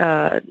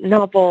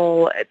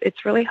novel.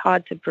 It's really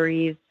hard to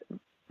breathe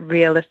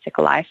realistic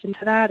life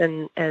into that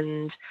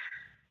and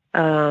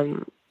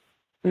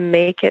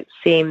make it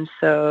seem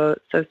so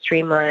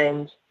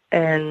streamlined.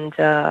 And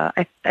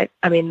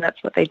I mean,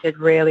 that's what they did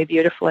really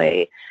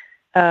beautifully.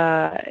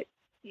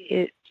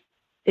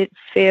 It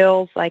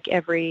feels like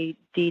every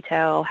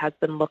detail has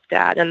been looked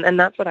at, and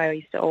that's what I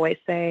used to always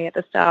say at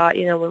the start.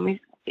 When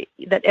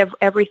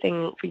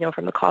everything,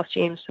 from the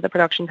costumes to the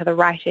production to the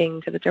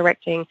writing to the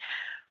directing,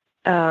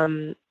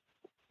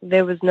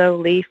 there was no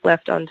leaf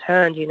left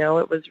unturned.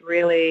 It was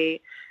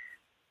really,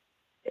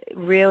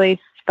 really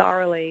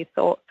thoroughly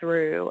thought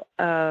through.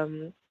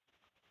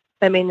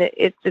 I mean,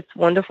 it's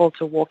wonderful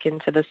to walk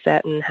into the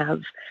set and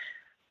have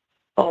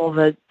all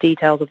the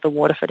details of the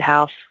Waterford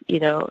house,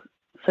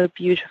 so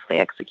beautifully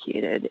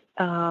executed.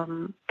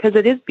 Because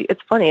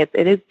it's funny,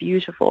 it is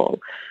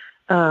beautiful,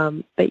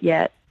 but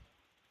yet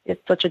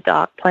it's such a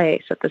dark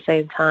place at the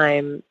same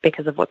time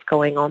because of what's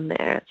going on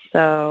there.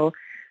 So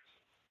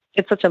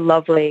it's such a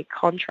lovely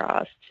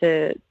contrast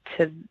to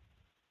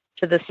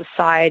the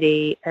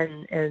society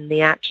and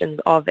the actions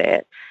of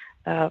it.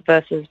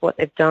 Versus what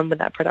they've done with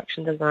that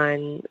production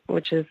design,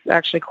 which is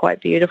actually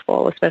quite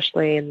beautiful,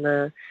 especially in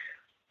the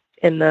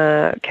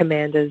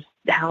commanders'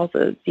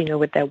 houses,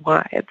 with their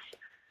wives.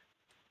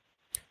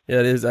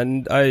 Yeah, it is,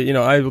 and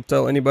I will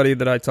tell anybody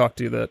that I talk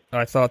to that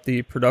I thought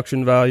the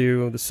production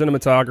value, the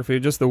cinematography,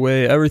 just the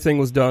way everything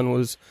was done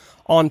was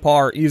on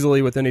par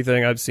easily with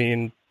anything I've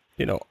seen,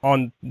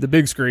 on the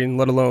big screen,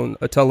 let alone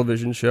a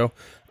television show.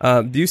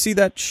 Do you see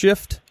that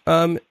shift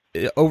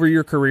over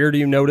your career? Do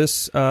you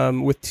notice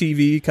with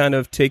TV kind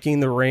of taking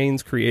the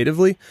reins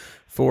creatively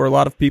for a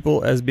lot of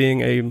people as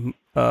being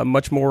a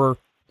much more,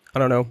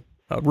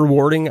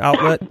 rewarding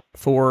outlet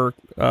for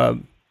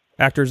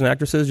actors and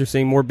actresses? You're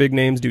seeing more big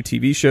names do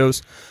TV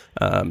shows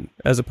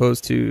as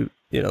opposed to,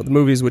 the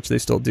movies, which they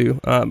still do.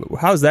 How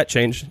has that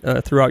changed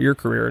throughout your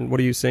career, and what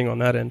are you seeing on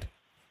that end?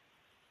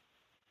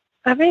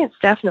 I think it's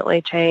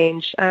definitely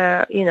changed.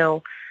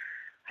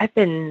 I've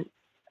been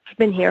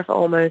here for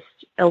almost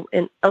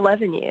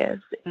 11 years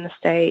in the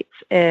States,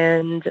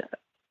 and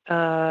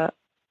at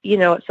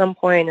some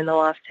point in the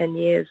last 10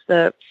 years,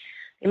 the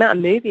amount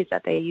of movies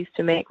that they used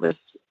to make was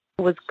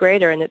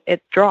greater, and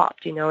it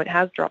dropped. It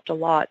has dropped a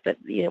lot, but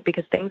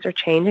because things are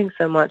changing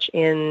so much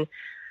in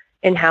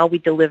how we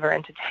deliver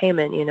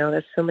entertainment.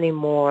 There's so many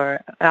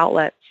more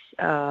outlets.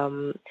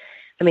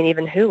 I mean,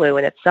 even Hulu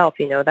in itself,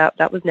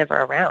 that was never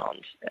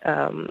around.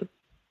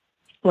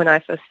 When I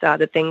first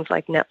started, things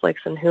like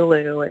Netflix and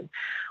Hulu and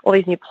all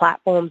these new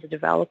platforms are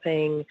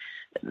developing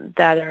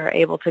that are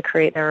able to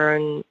create their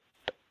own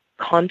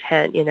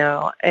content,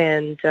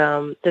 and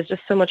there's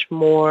just so much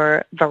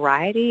more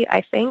variety,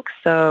 I think.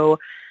 So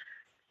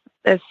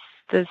there's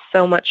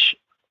so much,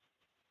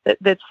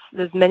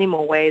 there's many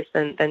more ways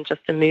than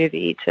just a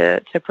movie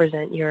to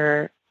present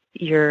your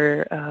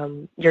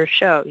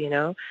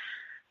show,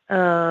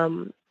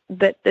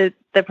 But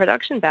the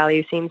production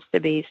value seems to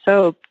be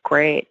so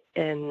great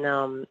in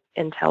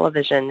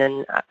television,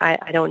 and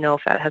I don't know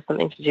if that has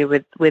something to do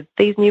with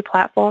these new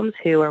platforms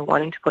who are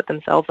wanting to put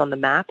themselves on the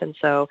map, and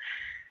so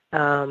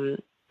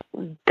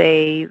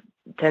they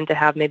tend to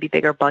have maybe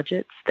bigger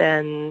budgets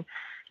than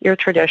your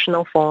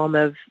traditional form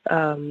of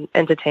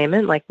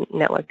entertainment, like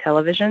network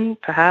television.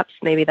 Perhaps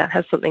maybe that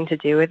has something to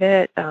do with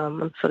it.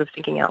 I'm sort of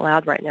thinking out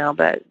loud right now,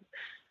 but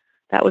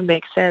that would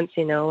make sense,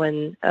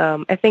 and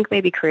I think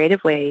maybe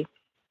creatively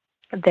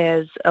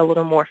there's a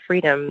little more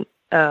freedom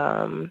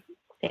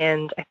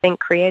And I think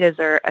creators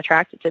are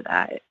attracted to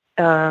that,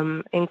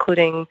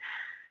 including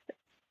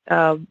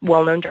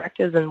well-known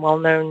directors and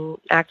well-known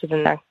actors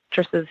and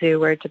actresses who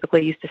we're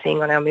typically used to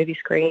seeing on our movie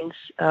screens.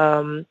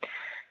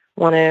 Want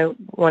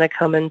to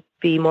come and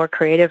be more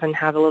creative and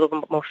have a little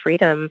bit more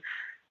freedom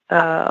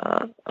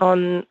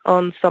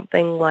on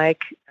something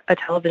like a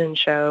television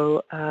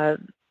show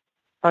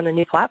on a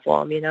new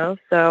platform,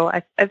 So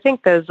I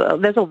think there's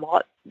a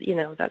lot,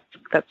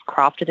 that's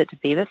crafted it to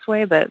be this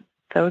way, but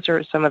those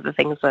are some of the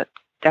things that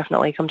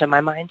definitely come to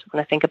my mind when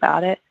I think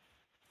about it.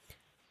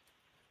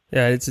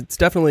 Yeah, it's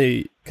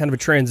definitely kind of a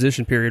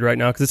transition period right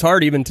now, because it's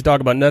hard even to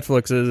talk about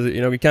Netflix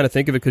as, we kind of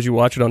think of it because you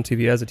watch it on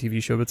TV as a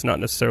TV show, but it's not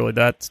necessarily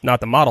that's not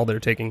the model they're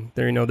taking.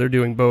 They're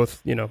doing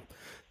both, kind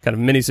of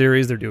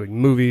miniseries, they're doing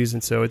movies,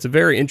 and so it's a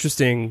very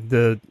interesting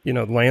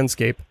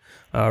landscape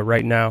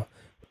right now.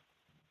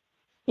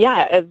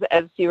 Yeah,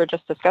 as you were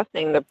just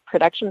discussing, the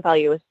production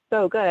value is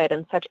so good,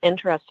 and such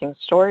interesting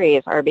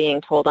stories are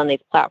being told on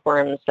these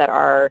platforms that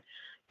are,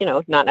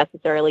 not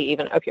necessarily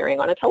even appearing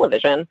on a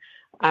television.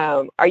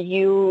 Are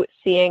you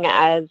seeing,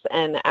 as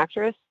an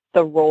actress,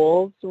 the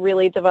roles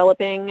really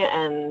developing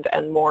and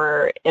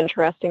more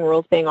interesting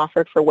roles being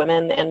offered for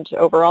women and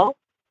overall?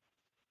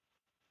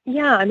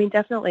 Yeah, I mean,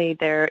 definitely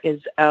there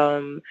is.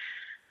 I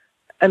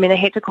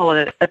hate to call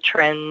it a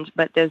trend,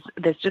 but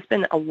there's just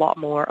been a lot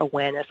more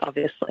awareness,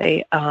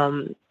 obviously,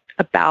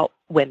 about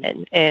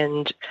women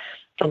and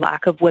the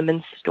lack of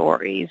women's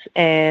stories,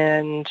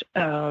 and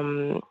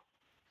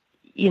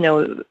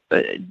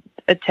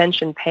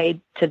attention paid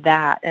to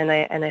that, and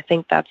I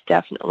think that's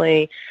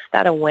definitely,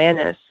 that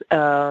awareness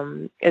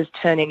is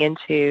turning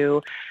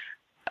into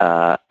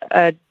a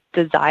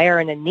desire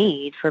and a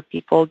need for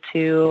people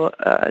to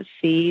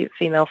see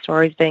female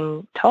stories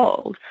being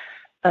told.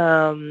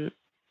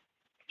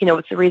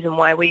 It's the reason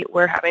why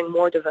we're having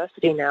more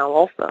diversity now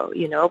also.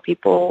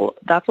 People,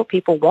 that's what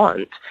people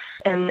want.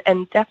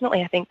 And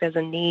definitely I think there's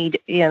a need,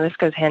 this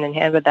goes hand in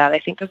hand with that. I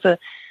think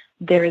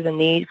there is a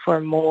need for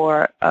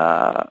more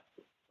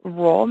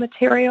raw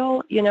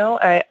material.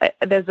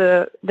 There's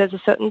a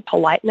certain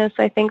politeness,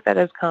 I think, that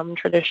has come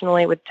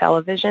traditionally with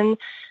television,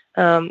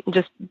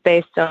 just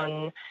based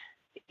on,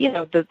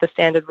 the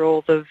standard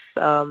rules of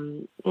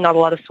not a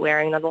lot of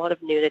swearing, not a lot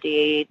of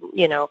nudity,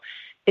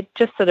 it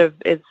just sort of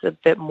is a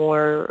bit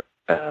more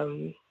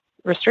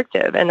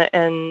restrictive, and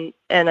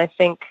I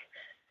think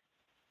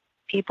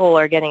people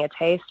are getting a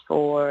taste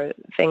for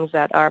things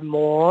that are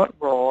more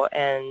raw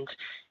and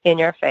in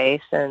your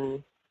face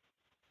and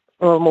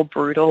a little more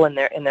brutal in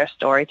their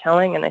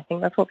storytelling, and I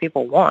think that's what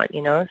people want,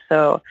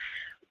 So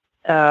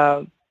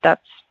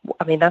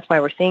that's why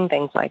we're seeing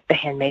things like The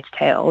Handmaid's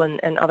Tale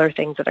and other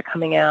things that are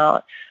coming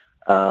out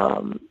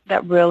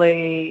that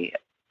really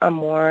are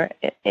more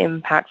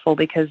impactful,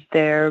 because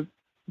they're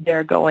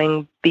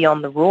going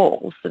beyond the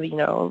rules. So,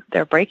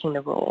 they're breaking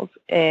the rules,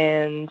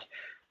 and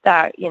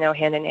that,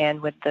 hand in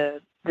hand with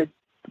the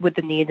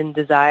need and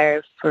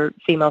desire for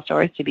female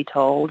stories to be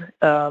told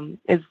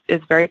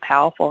is very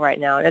powerful right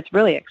now. And it's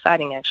really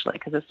exciting, actually,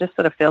 because it just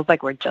sort of feels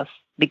like we're just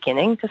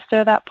beginning to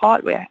stir that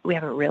pot. We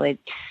haven't really,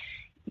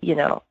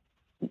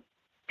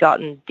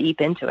 gotten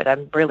deep into it.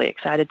 I'm really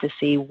excited to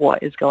see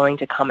what is going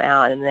to come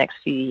out in the next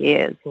few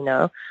years,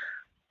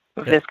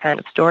 of this kind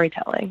of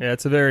storytelling. Yeah,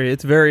 it's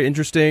very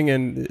interesting,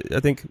 and I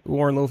think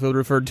Warren Littlefield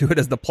referred to it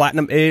as the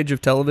platinum age of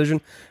television,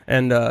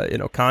 and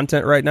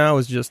content right now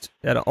is just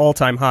at an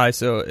all-time high.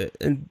 So,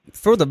 and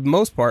for the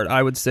most part,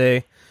 I would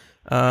say,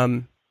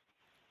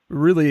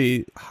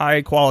 really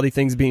high-quality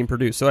things being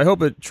produced. So I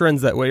hope it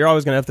trends that way. You're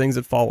always going to have things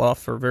that fall off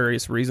for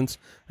various reasons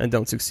and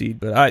don't succeed,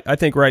 but I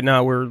think right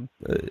now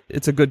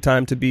it's a good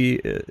time to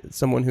be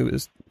someone who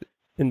is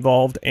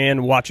involved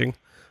and watching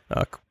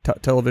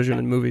television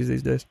and movies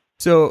these days.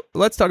 So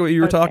let's talk about,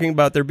 you were talking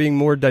about there being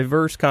more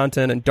diverse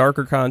content and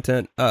darker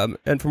content.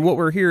 And from what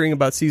we're hearing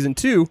about season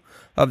 2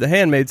 of The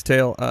Handmaid's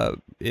Tale,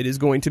 it is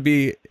going to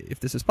be,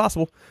 if this is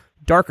possible,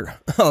 darker.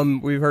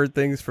 We've heard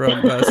things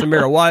from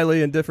Samira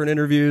Wiley in different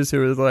interviews who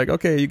was like,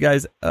 okay, you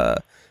guys,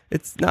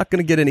 it's not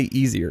going to get any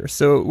easier.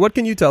 So what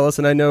can you tell us?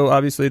 And I know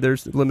obviously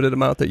there's a limited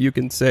amount that you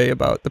can say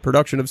about the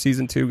production of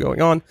season 2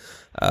 going on.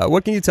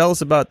 What can you tell us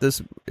about this?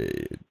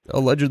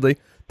 Allegedly,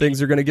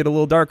 things are going to get a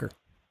little darker.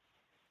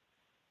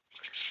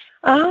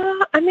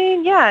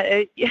 When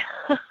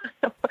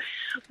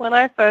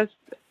I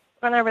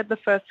read the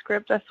first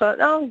script, I thought,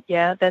 oh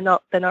yeah, they're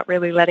not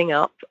really letting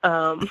up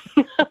on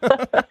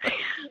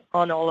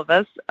all of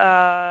us.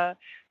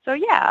 So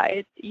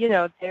yeah,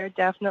 they're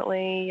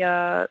definitely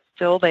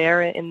still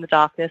there in the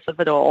darkness of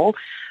it all.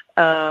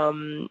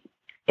 And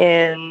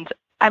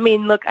I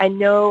mean, look, I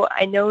know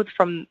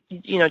from,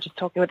 just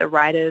talking with the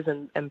writers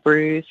and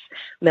Bruce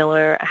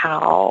Miller,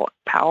 how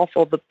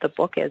powerful the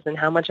book is and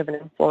how much of an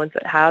influence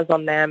it has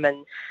on them,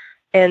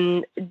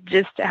 and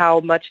just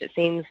how much it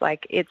seems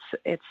like it's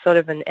sort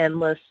of an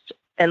endless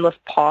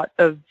pot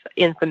of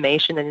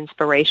information and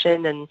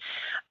inspiration. And,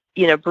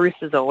 Bruce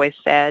has always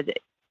said,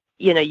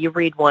 you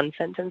read one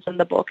sentence in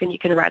the book and you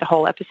can write a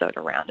whole episode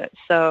around it.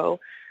 So,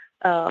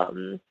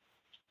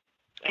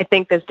 I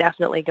think there's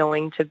definitely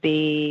going to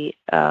be,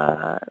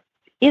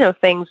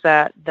 things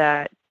that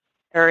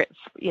are,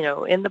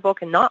 in the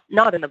book and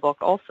not in the book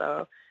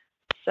also.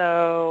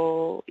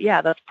 So,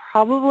 yeah, that's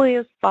probably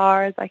as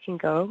far as I can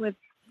go with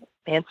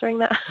answering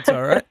that. That's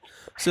all right.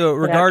 So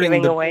regarding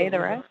giving away the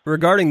rest.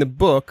 Regarding the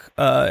book,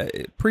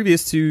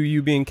 previous to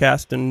you being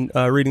cast and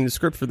reading the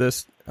script for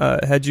this,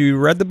 had you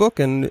read the book?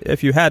 And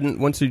if you hadn't,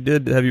 once you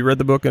did, have you read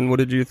the book? And what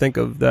did you think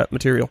of that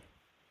material?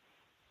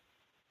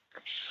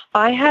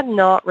 I had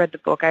not read the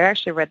book. I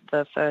actually read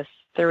the first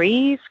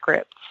 3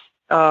 scripts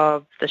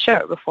of the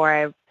show before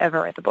I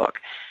ever read the book.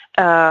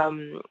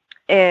 And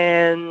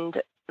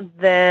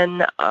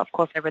then, of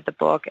course, I read the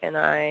book, and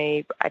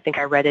I think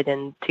I read it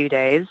in 2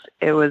 days.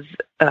 It was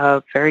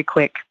very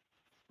quick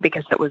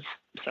because it was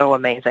so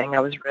amazing. I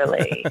was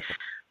really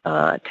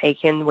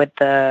taken with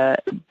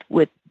the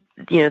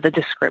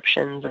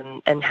descriptions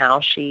and how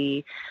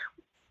she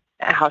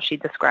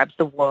describes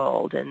the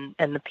world and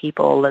the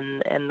people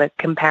and the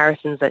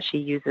comparisons that she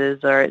uses.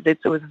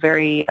 It was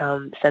very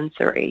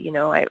sensory.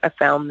 I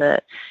found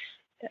that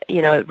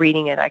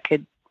reading it,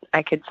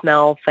 I could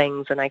smell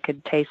things and I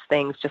could taste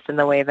things just in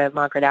the way that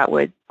Margaret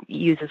Atwood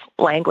uses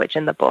language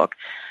in the book.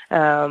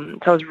 So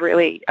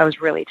I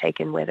was really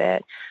taken with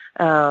it.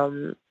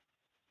 So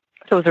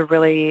it was a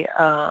really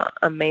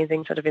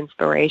amazing sort of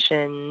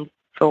inspiration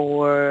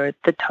for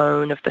the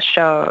tone of the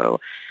show.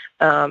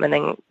 And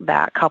then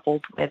that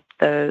coupled with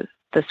the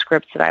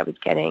scripts that I was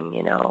getting,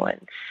 and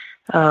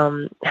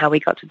how we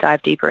got to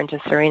dive deeper into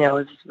Serena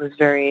was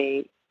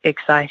very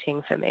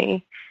exciting for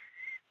me.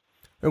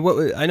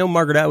 And I know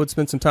Margaret Atwood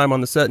spent some time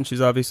on the set, and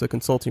she's obviously a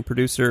consulting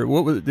producer.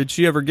 Did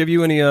she ever give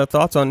you any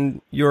thoughts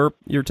on your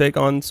take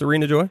on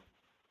Serena Joy?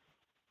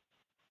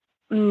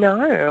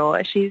 No,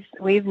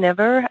 we've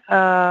never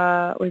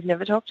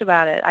talked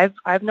about it.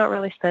 I've not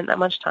really spent that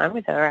much time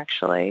with her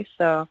actually.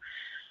 So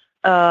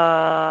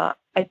I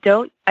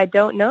don't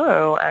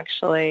know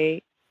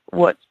actually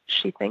what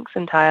she thinks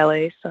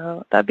entirely.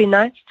 So that'd be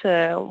nice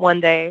to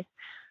one day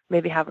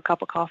maybe have a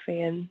cup of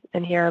coffee and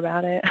hear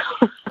about it.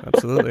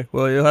 Absolutely.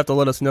 Well, you'll have to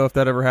let us know if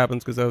that ever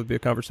happens, because that would be a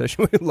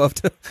conversation we'd love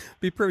to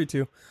be privy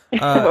to.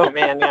 Oh,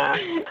 man, yeah.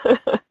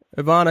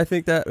 Yvonne, I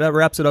think that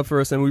wraps it up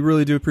for us, and we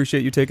really do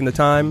appreciate you taking the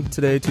time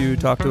today to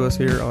talk to us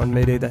here on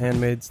Mayday, the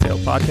Handmaid's Tale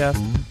podcast.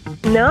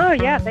 No,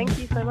 yeah, thank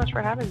you so much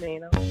for having me.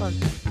 That was fun.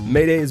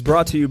 Mayday is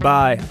brought to you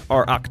by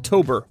our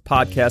October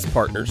podcast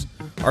partners.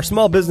 Our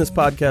small business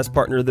podcast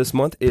partner this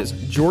month is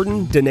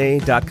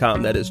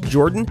JordanDene.com. That is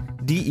Jordan,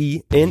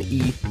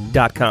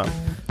 DENE.com.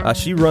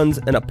 She runs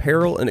an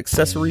apparel and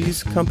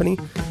accessories company.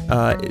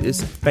 It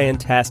is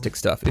fantastic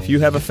stuff. If you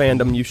have a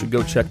fandom, you should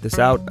go check this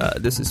out.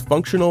 This is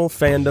functional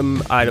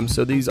fandom items.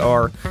 So these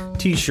are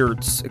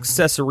t-shirts,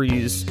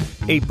 accessories,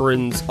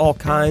 aprons, all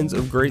kinds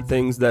of great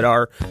things that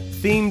are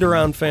themed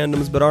around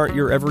fandoms but aren't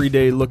your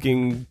everyday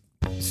looking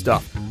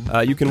stuff.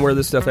 You can wear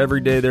this stuff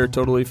every day. They're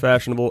totally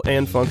fashionable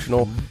and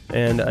functional,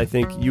 and I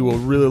think you will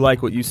really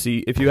like what you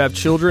see. If you have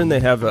children, they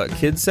have a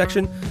kids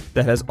section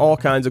that has all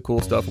kinds of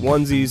cool stuff.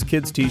 Onesies,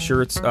 kids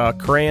t-shirts,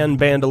 crayon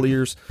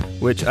bandoliers,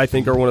 which I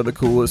think are one of the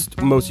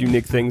coolest, most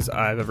unique things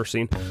I've ever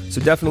seen. So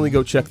definitely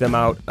go check them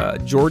out.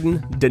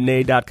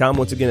 JordanDene.com.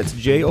 Once again, it's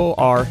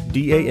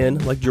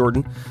JORDAN, like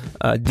Jordan,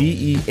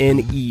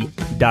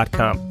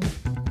 DENE.com.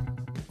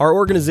 Our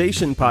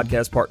organization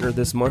podcast partner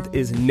this month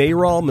is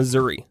NARAL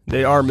Missouri.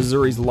 They are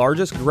Missouri's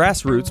largest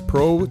grassroots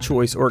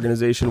pro-choice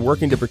organization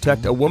working to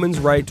protect a woman's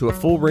right to a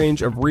full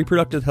range of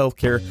reproductive health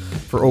care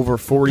for over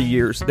 40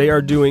 years. They are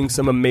doing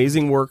some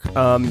amazing work.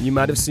 You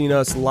might have seen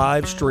us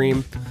live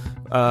stream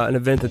an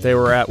event that they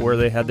were at where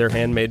they had their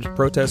handmade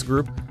protest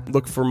group.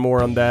 Look for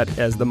more on that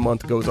as the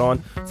month goes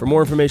on. For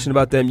more information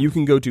about them, you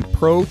can go to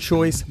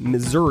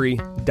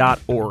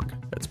prochoicemissouri.org.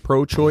 That's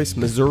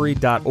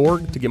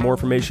prochoicemissouri.org to get more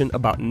information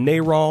about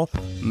NARAL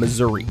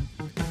Missouri.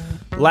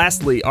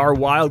 Lastly, our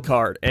wild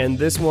card, and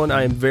this one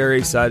I am very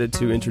excited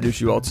to introduce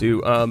you all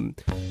to.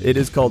 It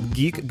is called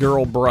Geek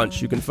Girl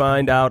Brunch. You can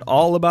find out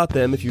all about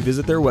them if you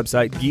visit their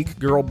website,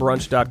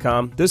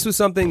 geekgirlbrunch.com. This was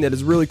something that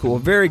is really cool,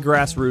 very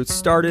grassroots,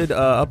 started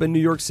up in New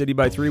York City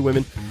by 3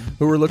 women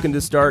who were looking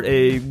to start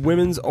a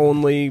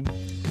women's-only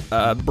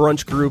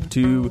brunch group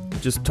to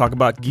just talk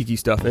about geeky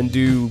stuff and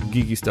do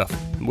geeky stuff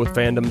with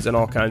fandoms and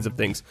all kinds of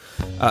things.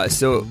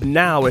 So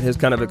now it has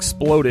kind of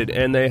exploded,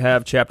 and they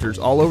have chapters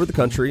all over the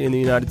country in the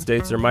United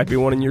States. There might be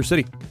one in your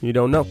city. You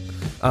don't know.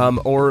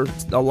 Or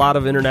a lot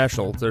of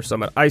international. There's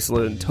some at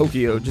Iceland,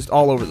 Tokyo, just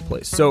all over the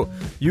place. So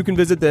you can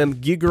visit them,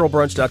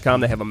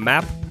 geekgirlbrunch.com. They have a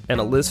map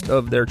and a list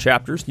of their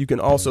chapters. You can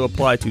also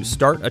apply to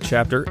start a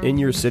chapter in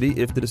your city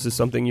if this is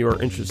something you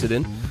are interested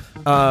in.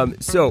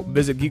 So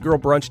visit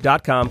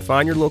geekgirlbrunch.com,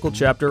 find your local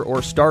chapter,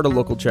 or start a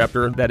local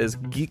chapter. That is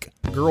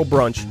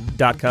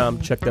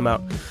geekgirlbrunch.com. Check them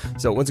out.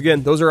 So once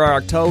again, those are our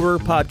October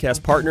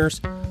podcast partners.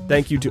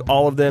 Thank you to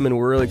all of them, and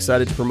we're really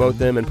excited to promote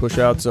them and push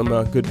out some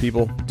good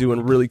people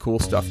doing really cool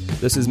stuff.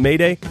 This is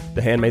Mayday,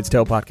 the Handmaid's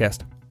Tale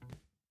podcast.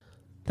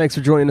 Thanks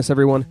for joining us,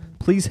 everyone.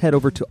 Please head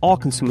over to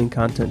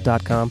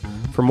allconsumingcontent.com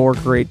for more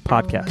great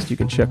podcasts you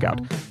can check out.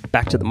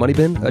 Back to the Money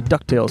Bin, a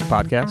DuckTales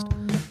podcast,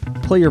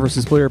 Player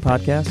vs. Player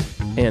podcast,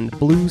 and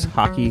Blues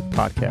Hockey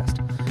podcast.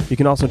 You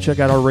can also check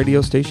out our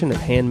radio station at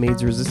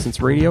Handmaid's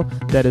Resistance Radio.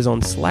 That is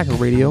on Slacker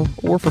Radio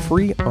or for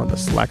free on the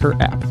Slacker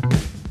app.